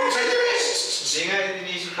 How much? Hindi nga,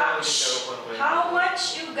 inisip ko kung ano. How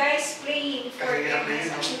much you guys playing for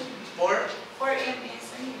MS? For MS.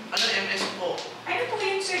 ano MS po? Ano po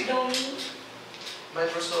yun, Sir Domi?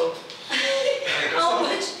 Microsoft. How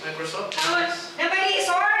much? Microsoft. How much? Nabali,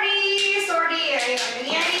 sorry. Ay,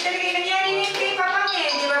 nangyari talaga, nangyari yun kay Papang eh,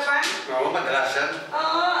 di ba pa? Oo, madalas yan.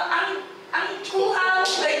 Oo, ang kuha mo,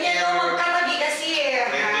 ganyan mo magkatabi kasi eh.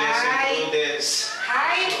 Hi. Prudence.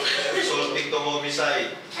 Hi. Resulting to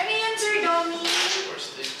homicide. Ano yan, Sir Domi? 4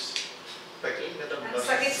 sticks. Pagkain na Ang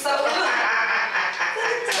sakit sa ulo.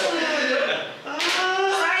 Sakit sa ulo.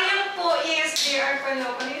 Sayang po, yes, JR pa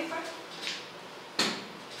no. Ano yun pa?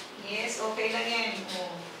 Yes, okay lang yan.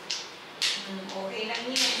 Oh. Okay lang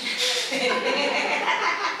yan.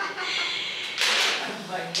 Ano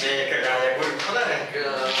ba yan? May kagaya ko. Wala eh.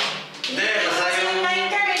 Hindi, basta yung... Sinungaling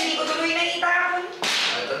ka rin, hindi ko tuloy na itapon.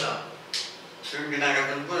 Ito na. Yung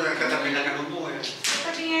ginaganon ko, katabi na ganun mo eh.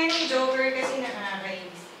 Sabi nga yung joker kasi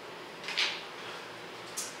nakakainis.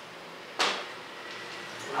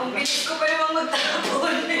 Ang bilis ko pa namang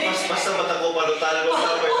magtapon eh. Basta mata ko palutalo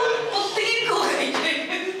na pa. Pagtingin ko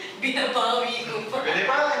ganyan. Binabawi ko pa. Pwede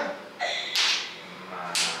pa.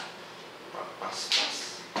 Paspas.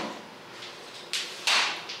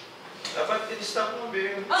 Dapat tinista mo,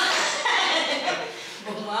 Bing.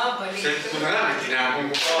 Bumabalik. Send ko na lang, tinapon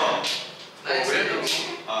ko pa. Nice. Okay. Ano?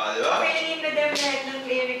 Di ba? Okay lang yung madam lahat ng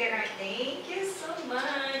player na gano'n. Thank you so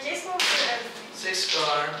much. Yes, po for 6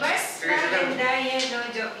 car. mas maganda yan, no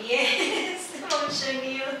joke. Yes,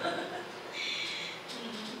 emotional.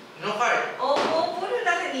 No card. Oo, puro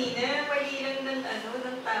na kanina. Mali lang ng ano,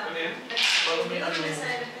 ng tao. Ano yan? Parang may ano.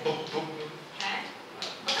 Bug. Ha?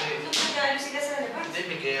 Bakit nung nagano sila sa labas? Hindi,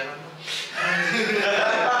 may gaya na.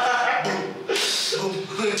 So,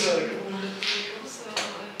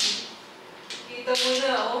 kita mo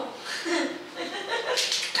na, oh.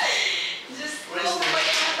 Diyos ko, may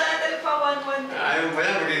natatal pa 1-1. Ayaw ba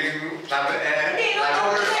yan, magiging tabi Hindi, no, Laro.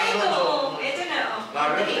 ito na ito. Ito na, oh.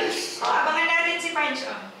 Laro. Dali. Oh, abangan natin si Pancho.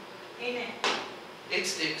 Ayun na. 8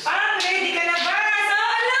 sticks. Parang ready ka na ba?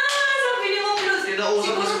 Ala! Sabi ni Mom Luz.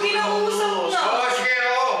 Kinausap mo Siguro si Mom kinausap Luz. na. Oo, sige,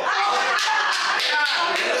 oo.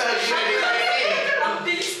 Ang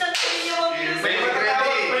bilis ng sabi ni Mom Luz.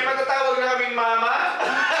 May matatawag na kaming mama.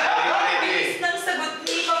 Ang bilis ng sagot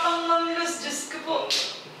ni Papang Mom Luz. Diyos ko po.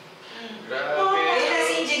 Grabe. Ayun na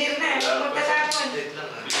si engineer na. Magtatapon. Wait lang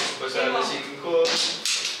ah. Basta lasing ko.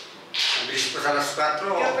 Ang bilis pa sa alas 4.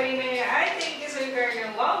 Kaya pa rin may, ay, thank you, Sir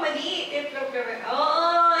Carlo. Wow, mali.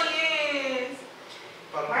 Oh, yes.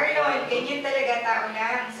 Marlon, ganyan talaga tao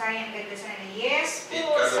lang. Sayang ganda sana. Yes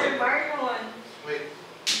po, Sir Marlon. Wait.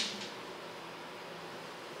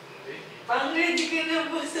 Hindi. Pang-ready ka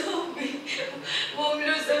na ba, sabi? Mom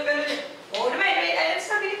Luz, ang gano'n. Oo naman, right? Alam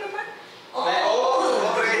sabi ni Papa?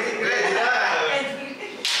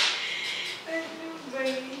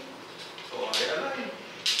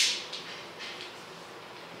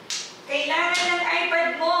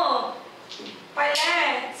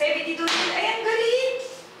 Ayan, 72 din. Ay, ang galing!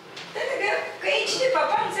 Talaga, ka-age di ba?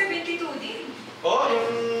 Pang 72 din. Oh, yung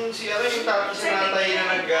si ano, yung tatlo si Natay na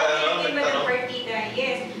nagtanong. Partida,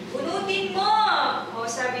 yes. Bunutin mo! O,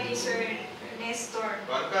 sabi ni Sir Nestor.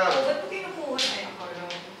 Baka. O, ba't mo kinukuha? Ay, ako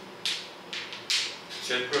lang.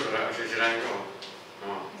 Siyempre, sisirahin ko.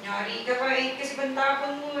 Nyari ka pa eh, kasi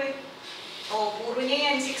pantapon mo eh. O, puro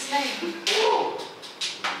niya yan, 6'9". Oo.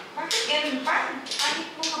 Bakit ganun pa? Anit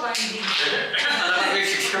mo ka ba hindi?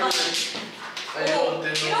 Nakakisik ka mo. Oo,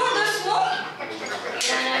 pinudos mo?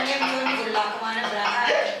 Kailangan niya yun, gula ko nga na braha.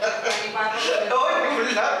 Kaya papa ko. Oo,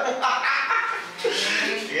 wala.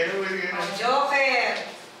 Sige na, sige na. Oh, joker.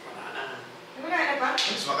 Wala na. Wala na ba?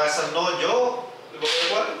 Mas makasan no, Jo. Di ba kayo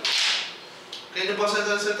ba? Kaya niyo po sa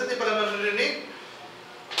salita, di pala naririnig.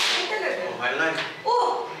 Ay, talaga. Oh, highlight. Oh,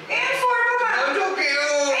 Air 4 pa ba? Ano, Jo, kayo?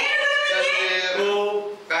 Ay, ano ba naman yan? Oh,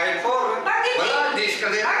 kahit 4. Bakit Wala, eight? di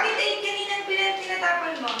Escalera. Bakit 8 kanina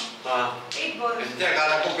tinatapon mo? 8 balls. Hindi,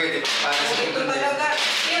 akala ko pwede. Paano Oh, ito talaga.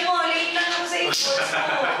 Yan mo, late lang ako sa 8 balls mo.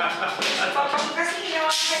 Papang kasi ginawa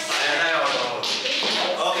ka kasi. Ayan na yun. 8 balls.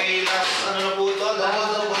 Okay, last ano na po ito? Double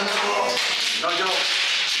na po. No joke.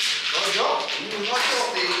 No, Jo? No, Jo.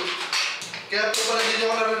 Kaya ito pala hindi nyo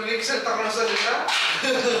ako narinig. Salita ko ng salita.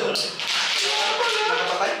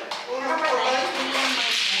 Nakapatay? Oo, Nakapatay. nakapatay. Hindi lang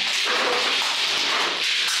mic mo.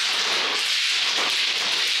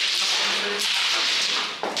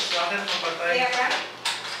 Sa akin, nakapatay. Kaya ka?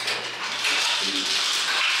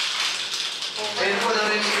 Ayun po,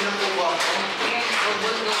 narinig na po ba ako? Ayan,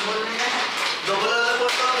 double na yan. Double na po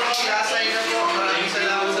ito. Lasay na po. Maraming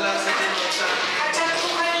salamat sa lahat sa tinutsa. Kachat ko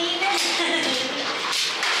kanina.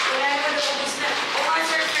 Wala naman ubus na. O nga,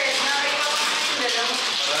 Sir Fred, nakakita ko kanina lang.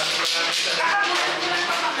 Maraming salamat. Kakabulan ko lang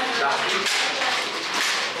pa Dahil.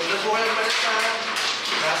 Huwag na po kayo balik sa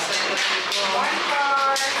lasay na po ito. One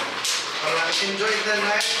car. Maraming enjoy the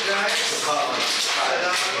night, guys. Salamat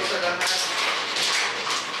po sa lahat.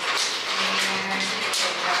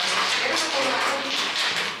 Pero sa puro ako.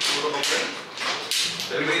 Puro ba kayo?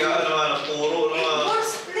 Sabi ka, ano, puro, ano,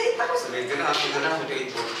 Balls, late ako sa... Sabihin ka na, ako na, ako na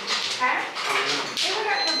 8 4. Ha? Eh,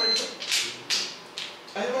 wala na ba ito?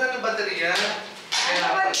 ay, wala na baterya. Ano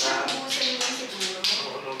ba ito? Ubusan mo siguro.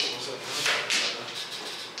 Oo, ano po sa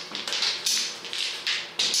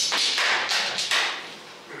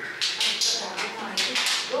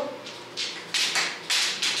Go.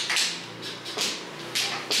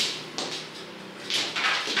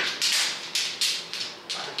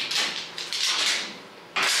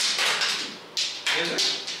 Yes, sir.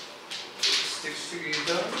 Sticks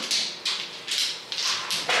together.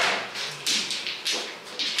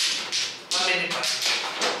 Mamini pa.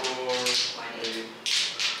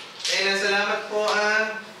 Eh, salamat po,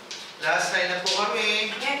 last night na po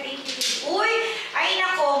kami. Yeah, thank you. Uy! Ay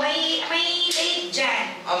nako, may late dyan.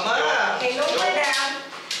 Ama! Hello, madam.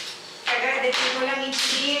 Taga-dating mo lang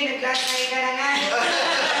engineer, naglasay ka na nga.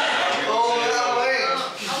 Oo, nga ako eh.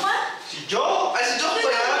 Ama? Si Joe! Ay, si Joe ba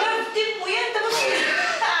yan? Love team mo yan, tapos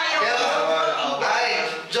ayaw Kaya, mo. ay,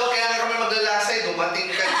 Joe, kaya nga kami maglalasay, dumating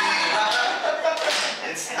ka din.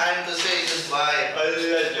 It's time to say goodbye. Ano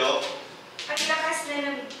nila, Joe? Ang lakas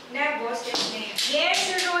na boss, that's na yun. Yes,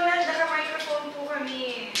 Sir Ronald, naka-microphone po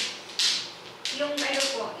kami. Yung ano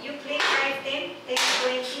po, you play 510,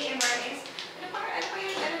 1020, MRS. Ano pa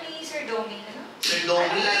yun? Ano ni Sir Doming, ano? Sir Ano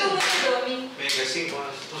Doming. ba yung Sir Doming? Mega Sync.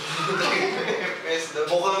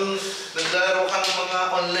 Mukhang naglaro ka ng mga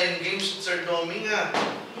online games, Sir Doming, ah.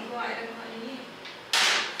 Hindi ko alam kung ano yun.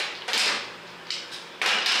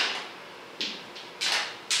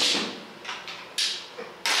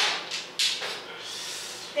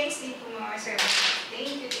 Thanks din po mga sir.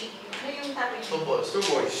 Thank you. Ano yung topic? Two balls. 2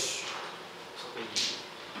 boys.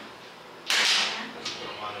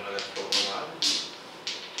 Ano na lang po, mga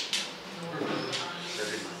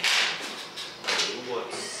two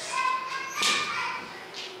balls.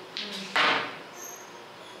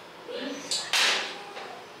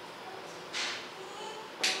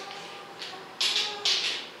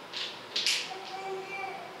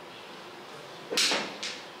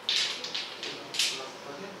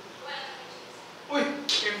 Uy,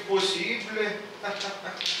 imposible.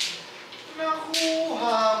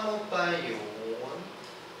 Nakuha mo pa yun.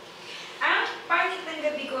 Ang pangit ng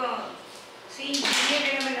gabi ko. Si engineer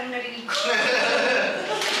na naman ang narinig ko.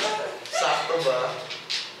 Sakto ba?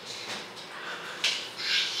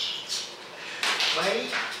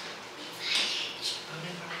 May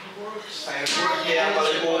fireworks. Fireworks. Kaya pala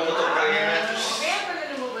yung pumuputok kanina. Kaya pala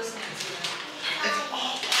lumabas na sila.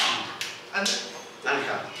 Ano? Nani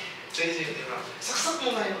ka? Sige. Saksak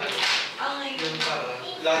mo nga yung ano. Ang ngayon. Yung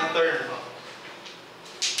lantern.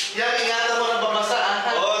 Yan, ingatan mo na babasa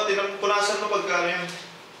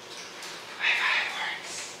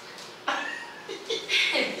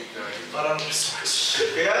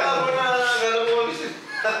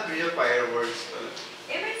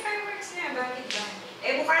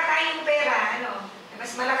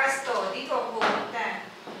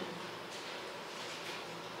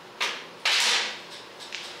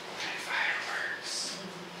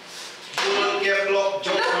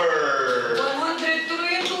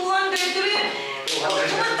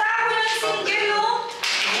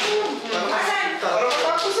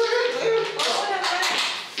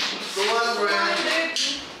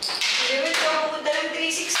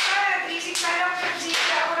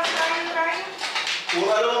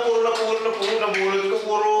Nabulot ko,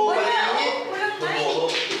 puro paligid. Walang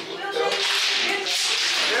tayo. Walang tayo.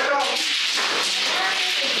 Pero,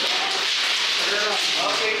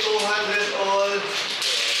 Okay, 200 all.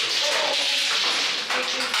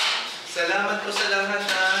 Salamat po sa lahat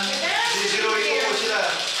ha. ziziroin ko sila.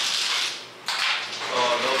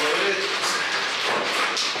 Oh, double ulit.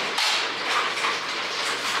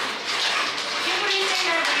 Yung po rin tayo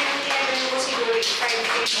natin, ang tinagano ko siguro 5,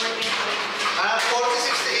 10, or 10. 40,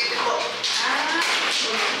 60, 80 po.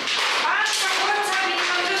 Sagot, sabi ni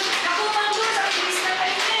Mang Diyos. Naku, Mang Diyos, ang bilis na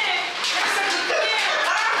tayo niya. Nakasagot niya.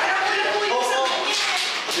 Alam ko yung sagot niya.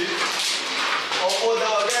 Opo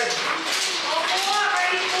daw agad. Opo,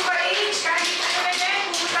 kahit po ka age, kahit ano na yan,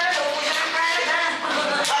 pumunta na daw, pumunta ng Canada.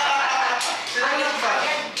 Ayaw pa.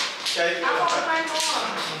 Kahit Ako, kuman mo.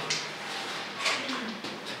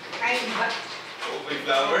 Ay, ba? Oh, may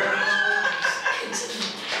flower.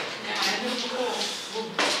 Ano mo?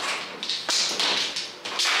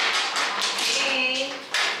 Okay.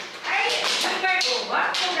 Ay, number 2. Wow,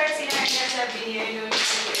 congrats sila na sabi niya yun.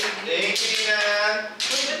 Thank you, Nan.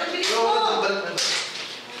 Uy, ba't ang bilis Yo, mo? balik na ba?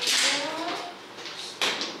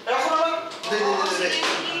 Ako naman. Oo, sige,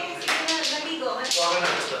 sige. Sige na, naligo. Baka na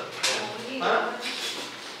ito. Ha?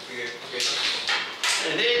 Sige, okay na.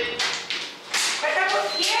 Hindi. Patapos,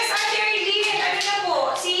 yes, Ate Arlene, ano na po,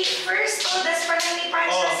 si first to, das pa lang ni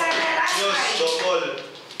Pancho sa last Diyos, night. double.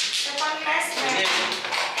 Sa pang last night.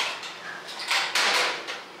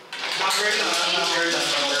 Number lang.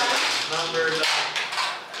 Number lang.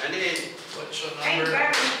 Ano yun? What's your Ay, number?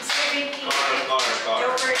 grabe, 17. Car.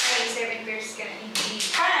 Joker tayo, 7 pairs ka na. Hindi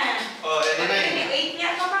pa. Oh, Pag any 8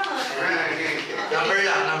 niya ka pa mo. Number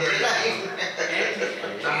lang, number lang.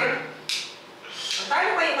 Number. Tayo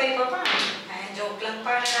kayo pa pa. Ay, joke lang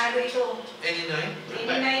pa, nanalo ito. 89?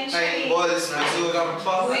 89 siya eh. balls, masugang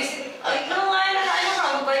pa. Uy, ikaw nga, nakaano ka,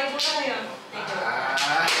 magbayad mo na ngayon.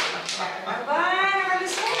 Aba,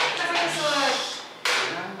 nakalusot.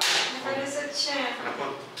 Nakalusot siya.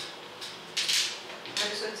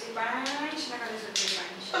 Nakalusot si Punch. Nakalusot si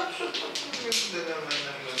Punch. Ganda naman ng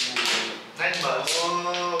nabuhay. 9 balls.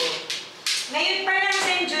 Oh. Ngayon pa lang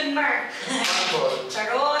St. John Mark. 1 ball.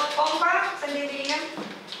 Charot. Pong pa? Sandali lang.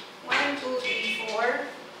 1, 2, 3, 4.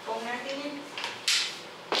 Pong natin yun.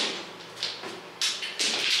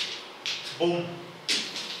 Boom.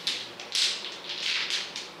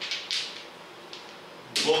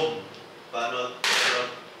 Boom. Paano?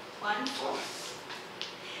 1, 4.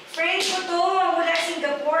 Friends ko to, mula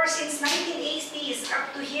Singapore since 1980s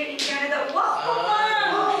up to here in Canada. Wow,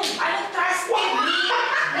 ma'am! Anong trusted me?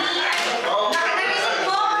 Nakatalisod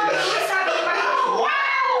mo? Yung sabi pa rin,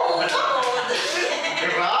 wow!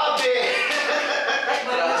 Grabe!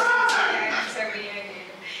 Sabi niya,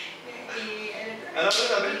 Ano ba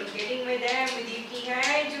sabi? galing madam, good evening.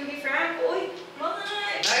 Hi, Julie Frank. Uy, mga...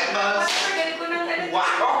 Night balls. Matagal ko ng ano.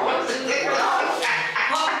 Wow! Ma'am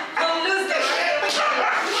Luz, diba?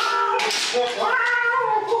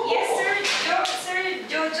 Yes, Sir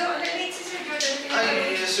Jojo. Late si Sir Jojo.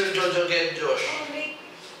 Ay, Sir Jojo get Josh. Oh, late.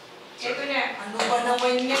 Ito na. Ano ba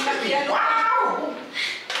naman yan? Wow!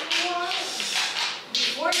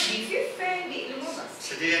 Before, B5, hindi lumabas.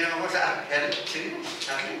 Sige na ako sa akin. Sige,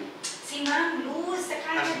 sa akin. Si Ma'am Luz sa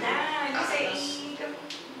Canada. Hindi sa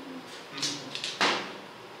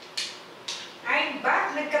I'm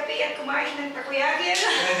back. Nagkape at kumain ng takoyaki.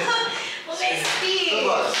 Mga SP. 2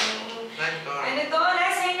 balls. 9 cards. Ano to?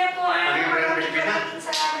 Lasay na po. Maraming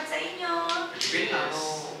salamat sa inyo. Pinas.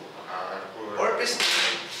 4 pieces.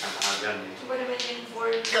 Ito ba naman yung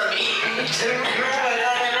 4? Kami.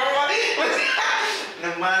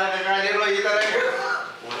 Nagmahal ka nga ni Roy talaga.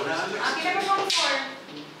 Akin na ba pang 4?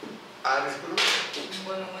 Alis ko naman. Ano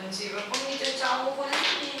ba naman siya? Pang ito-chow ko lang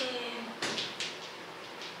eh.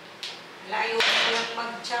 Layo ko lang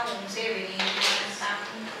mag-chow. 7, hindi na sa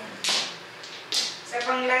akin. Sa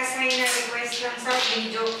pang last night na request lang sa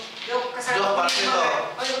video, joke kasama ko yung mga...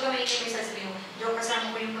 Huwag ka maingin may sasabihin mo. Joke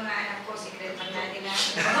kasama ko yung mga anak ko. Secret lang natin na.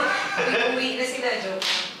 Uwi na sila, joke.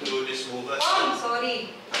 Lulis bukas. Oh,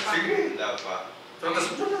 sorry. Sige. Wala pa. Protas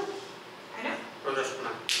mo na. Ano? Protas mo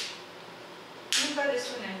na. Anong balas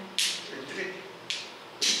ko na? Hindi.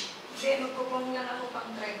 Hindi, magpupong lang ako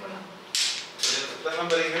pang try ko lang.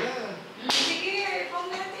 Balik ka na. Sige,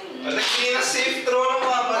 pong natin. Alam, hindi na safe throw ng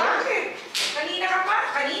mga pala. Bakit? Kanina ka pa?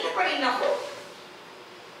 Kanina pa rin ako.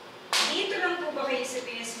 Dito lang po ba kayo sa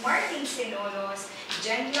Pinas? Martin Sinolos.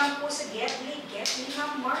 Diyan lang po sa Get Me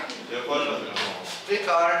Ma'am Martin. Yung pala. 3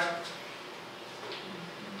 card.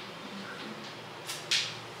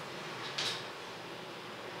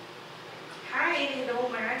 Hi, hello.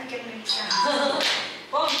 Marami kang nagsa.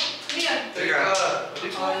 Oh, ano yan? Teka.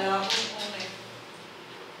 Kala ko, okay.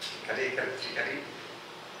 Kari.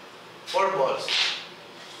 4 balls.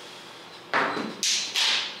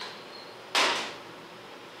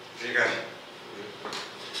 Teka.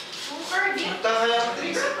 Sugar, di. Punta kaya ka,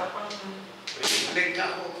 Trika? Leg nga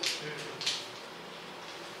ako.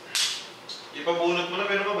 Ipabunot mo na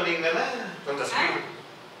pero mabaling na na. Pantas Ah? mo.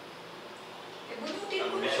 Eh, bunutin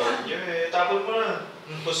ko na Ambisyon lang. niyo eh. Tapon mo na.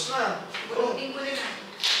 Bus na. Bunutin ko na lang.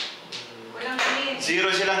 Walang kami yan.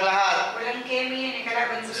 0 silang lahat. Walang kemi yan eh.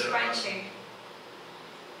 Kalaban sa sponge eh.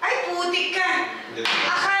 Ay, putik ka!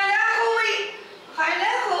 Akala ko eh. Akala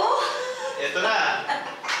ko. Ito na.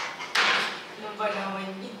 Ano ba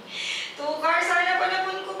naman yun? Tukar, sana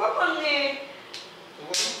panapon ko pa pang eh.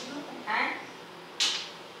 Ha?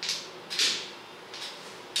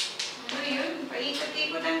 Ano yun?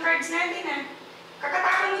 Paikot-ikot ang cards natin ha.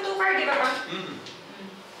 Kakatakan mo tukar, di ba pa?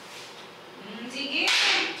 Sige.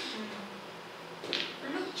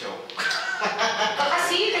 Ano? Joke.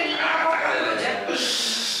 Kasi kanina ako ako dyan.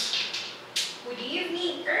 Good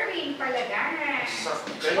evening, Erwin Palagana.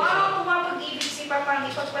 Wow, pumapag-ibig si Papang.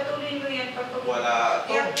 Ipagpatuloy mo yan. Wala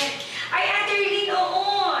to. Ay, Ate Erlene, oo.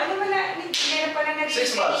 Ano wala? Meron pala na rin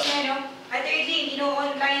 6 months. no? Ate Erlene,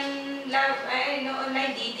 ino-online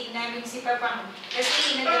dating namin si Papang.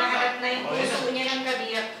 Kasi naghahanap na yung puso niya ng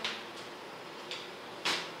kabiyak.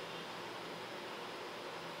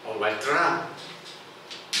 Oh, well, tram.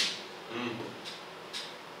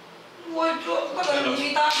 What? Parang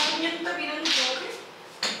lumitapo niyan tabi ng joke.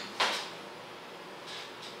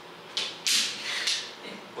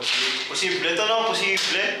 Posible to, no?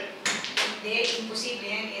 Posible. Hindi, imposible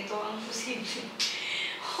yan. Ito ang posible.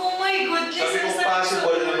 Oh my goodness! Sabi ko ang sakit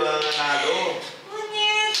possible sa na ulo. manalo.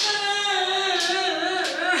 Punyeta!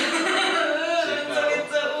 Ang sakit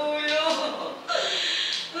sa ulo.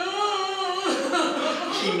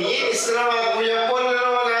 Inis naman. Kuya Paul na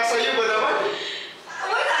naman nasa iyo ba naman?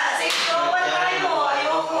 Wala! Sektoran tayo.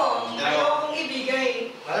 Ayokong ibigay.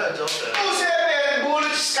 Ano, joke lang. 2-7,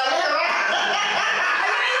 bullet Escalera.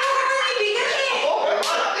 Ayaw ko naman ibigay eh!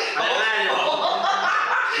 Ano na yun?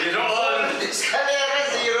 Zero all. Escalera,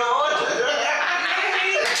 0-all.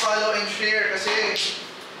 Follow and share kasi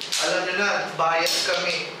alam nyo na, bias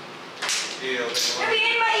kami.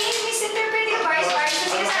 Sabihin, misinterpret yung vice versa.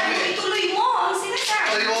 Sinasabi ko, ituloy mo ang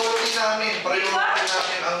sinasabi. Priority namin. Priority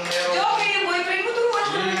namin ang meron. Joke, yung boyfriend mo, turuan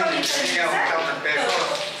mo na kami. Sige, ako ng peso.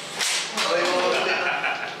 Priority.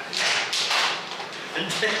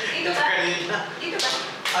 Dito ba? Kanina. Dito ba?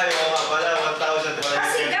 Ay, oo nga pala. 1,000 pala.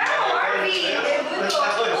 Kasi daw, Arvin,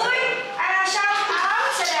 uy, shout out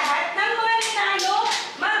sa lahat ng mga nanalo.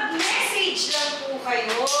 Mag-message lang po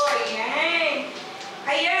kayo. Ayan.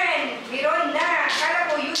 Ayan, meron na. Akala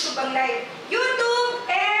ko YouTube ang live. YouTube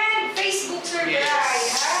and Facebook survey.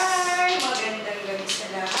 Yes. Hi, magandang gabi sa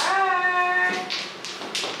lahat.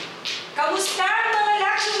 Kamusta ang mga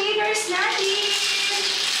lucky winners natin?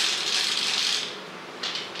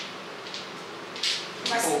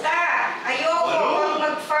 Basta, ayoko pang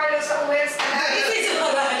mag-follow sa Wells analysis.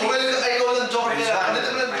 Well, ay, ikaw ng joke Minus nila. one. Ano ito?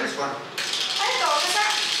 Minus one. Ano to?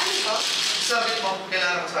 Ano to? Sabit mo,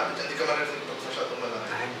 kailangan kasabit yan. Hindi ka marinig ito masyadong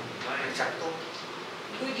malaki. Ay, sakto.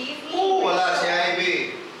 Good evening. Oo, wala si Ivy.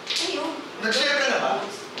 Ayun. Nag-share ka na ba?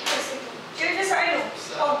 Share na sa ano?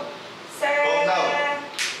 Oh, sa... Oh, now.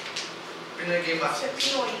 Pinag-game Sa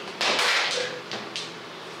Pinoy.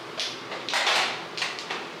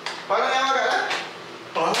 Paano nga magana?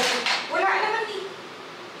 Wala naman eh.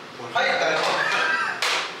 Ay, talaga.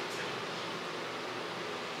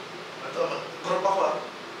 Ito, group ako ah.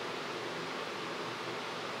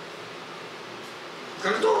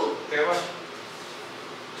 Ganito. Tewas.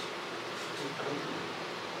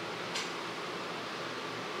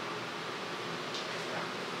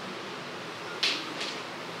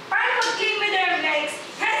 Paano mag-claim with our likes?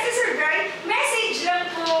 Kasi Sir Guy, message lang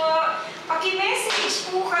po.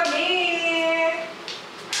 Paki-message po kami.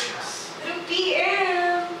 Yes. Through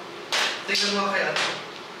PM. Tingnan mo kaya.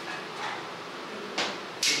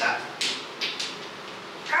 Kita.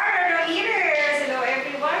 Cara Ramirez. Hello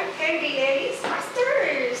everyone. Henry Ellis.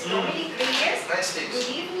 Masters. Dominic Reyes. Nice tips. Good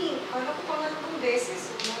evening. Ano ko pang anong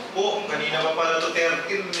beses? Oo, kanina pa pala to 13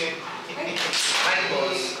 eh. Hi,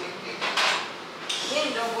 boss. Yan,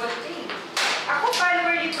 double thing. Ako,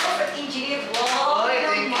 follower ni Prof at Engineer. Wow, Ay,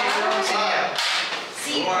 thank you. naman.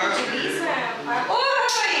 Si Julissa.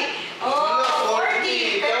 Uy! Oh,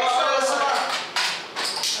 40 Yawa ka na pesos. sa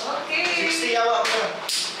Okay. 60 yawa ka.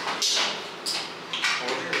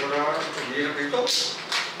 Wala ka. Hirap ito.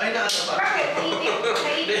 Ay, naano pa? Bakit?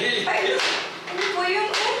 Nainip? Ay, ano po yun?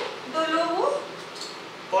 Oh, dalawa?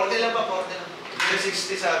 40 lang pa, 40 lang.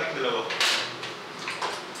 360 sabi ko dalawa.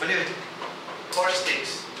 Mali. 4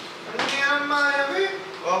 sticks. Ano yan, Maya?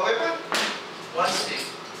 Okay pa? 1 stick.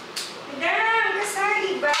 Madam,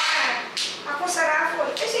 kasali ba? Ako sa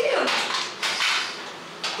raffle. Eh, sino yun?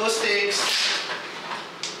 2 sticks.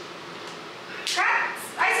 Kat?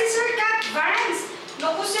 Ay, si Sir Kat Vance.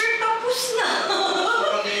 Naku, sir, tapos na.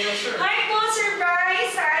 Sobrang ninyo, sure. Hi po,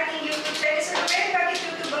 surprise sa ating YouTube channel. Sir, bakit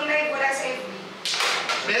YouTube ang live wala sa FB?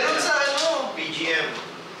 Meron sa PGM.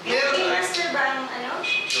 Meron. Yung master ba ang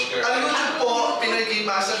Joker. Ang YouTube po, Pinoy Game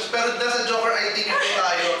Masters, pero nasa Joker IT po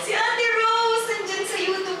tayo. Si Ate Rose, nandyan sa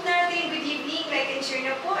YouTube natin. Good evening, like and share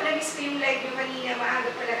na po. Namiss ko yung live nyo kanina. Maaga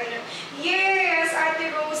pala kayo. Yes, Ate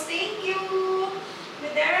Rose, thank you.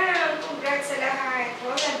 Madam, congrats sa lahat.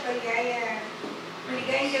 Roland Palyaya.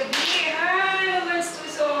 Maligayang gabi. Hi, Lamans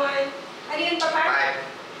Tuson. Ano yun, Papa?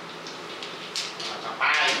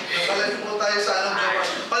 Nakalag po tayo sa Joker.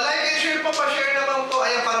 Pa-like and share po, pa-share naman po.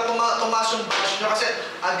 Ayan, para tumaas yung batch nyo. Kasi,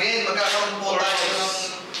 again, magkakaroon po tayo ng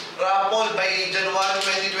raffle by January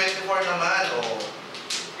 2024 naman.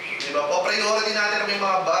 Diba po? Priority natin ang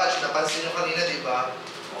mga batch. Napansin nyo kanina, diba?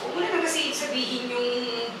 Oo, muna na kasi sabihin yung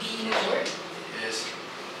B na word. Yes.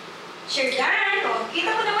 Sure dan.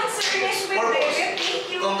 Kita ko naman, Sir Ernesto Membreve.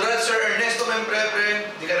 Thank you. Congrats, Sir Ernesto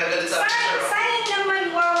Membreve. Hindi ka nagalit sa akin, sir. Sayang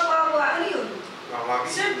naman, wow. Ano yun?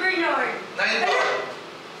 Sir Bernard. 9 bar.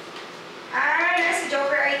 Nasa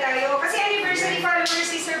Joker ay tayo. Kasi anniversary followers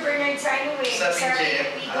si Sir Bernard sa ano eh. Sa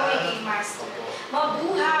PGM. Game Master. Opo.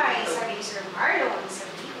 Mabuhay, sabi ni Sir Marlon.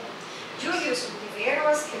 Sabi ko. Julius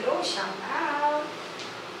Utiveros, hello, shout out.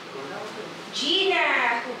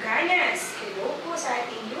 Gina Huganas, hello po sa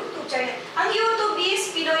ating YouTube channel. Ang YouTube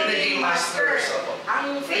is Pinoy Game Masters.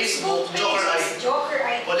 Ang Facebook page is Joker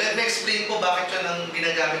IT. Let me explain po bakit yun ang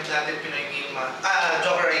ginagamit natin Pinoy Game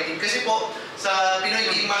Joker IT. Kasi po, sa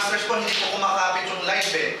Pinoy Game Masters po, hindi po kumakapit yung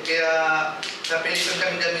live eh. Kaya napilitan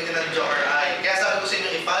kami gamitin ng Joker IT. Kaya sabi ko sa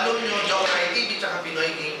inyo, i-follow nyo Joker IT tsaka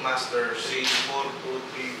Pinoy Game Masters. 3, 4,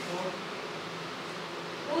 2, 3,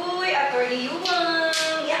 4. Uy, Attorney Yumang.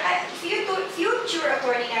 Future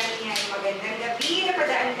attorney namin yan. Magandang gabi.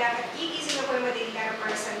 Napadaan lang at gigising ako ng madaling laro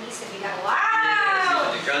para sa misa nila.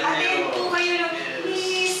 Wow! Attend po kayo ng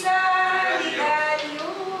misa. Ligalyo.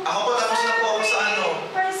 Ako po, tapos na po ako sa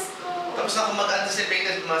Pasko. Tapos na ako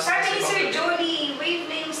mag-anticipated master. Sabi ni Sir Jolie, wave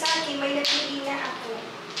na yung sa akin. May napili na ako.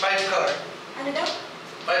 5 car. Ano daw?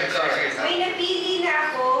 5 car. May napili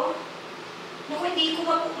na ako. Naku, hindi ko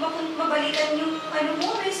mabalikan yung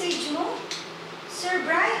message mo. Sir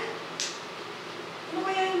Bright? Ano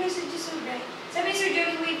kaya yung message ni Sir Bright? Sabi ni Sir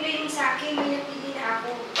Joey, wave na yung sa akin, may napili na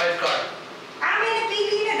ako. 5 car. May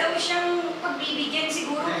napili na daw siyang pagbibigyan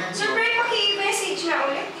siguro. Sir Bright, paki-message nga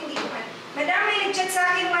ulit. Hindi ko man. Madam, may nag-chat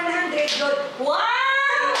sa akin, 100 doon.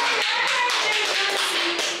 Wow! 100 doon si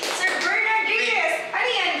Sir Bernard Reyes. Ano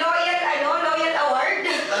yan? Loyal award?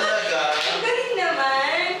 Talaga? Ang galing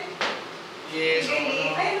naman. Yes.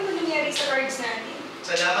 Galing. Ay, ano ba nangyari sa cards natin?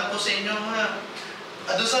 Salamat po sa inyo ha.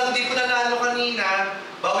 Doon sa hindi po nanalo kanina,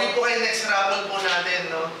 bawi po kayo next raffle po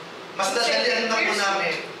natin, no? Mas dadalian na po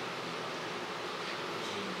namin.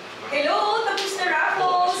 Hello, tapos na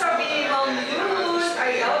raffle. Sabi ni Ma'am Luz,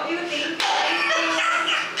 I love you, thank you.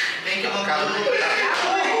 Thank you, Ma'am Luz.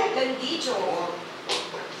 Landicho.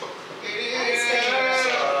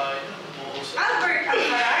 Albert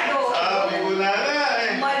Alvarado. Sabi ko na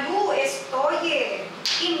Malu Estoye.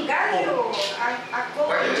 Team Gallo.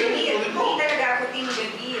 Ako, engineer. Hindi talaga ako Team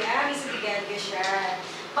Gabi. Miss Bigalga siya.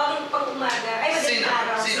 Pang-umaga. Ay, madaling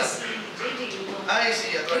araw. Sino? Si JJ. Ay,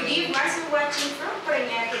 si Good Atty. evening, Master watching from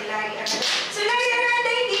Paranaque, Larry Aranda. So, Larry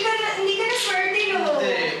Aranda, hindi ka na swerte, no?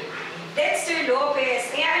 Hindi. Dexter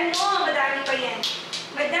Lopez. Ayan mo, madami pa yan.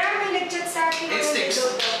 Madami nag-chat sa akin. It sticks.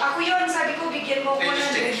 Ako yun, sabi ko, bigyan mo ko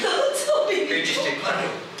ng so,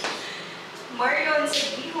 Marlon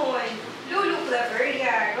Sagihon, Lulu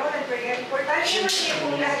Claveria, Roland Perea. Importante naman niya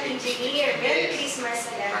kung lahat engineer. Merry Christmas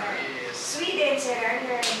sa lahat. Sweden,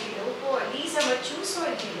 Serrana, hello po. Lisa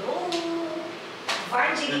Machuson, hello.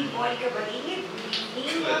 Evangeline Monica Balingit, good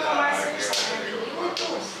evening. Mga master sa ating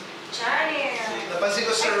YouTube channel. Napansin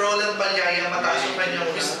ko si Roland Palyaya, mataas yung kanyang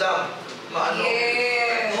wisdom. Maano?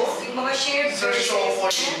 Yes. Yung mga shared Sir verses.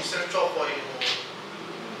 Chokoy. Sir Chokoy.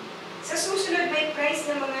 Sa susunod may prize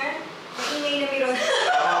na mga maingay na meron.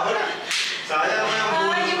 sayang mo yung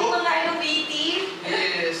bulo Yung ko. mga witty.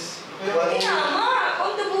 Yes. Hindi tama.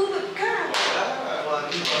 On the bunot ka.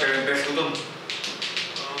 Best ko dun.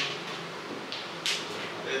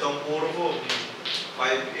 Itong puro ko.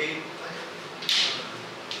 5'8".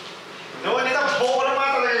 No, nita buo ko naman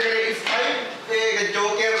talaga kay 5.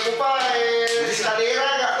 Joker ko pa. Escalera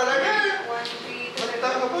ka talaga. 1, 3,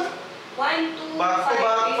 1, 2, 5, Back to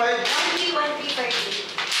back, 8. 5. 1, 3, 1, 3, 5, 8.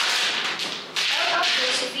 Shout out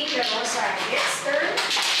Josephine Larosa. Yes, sir.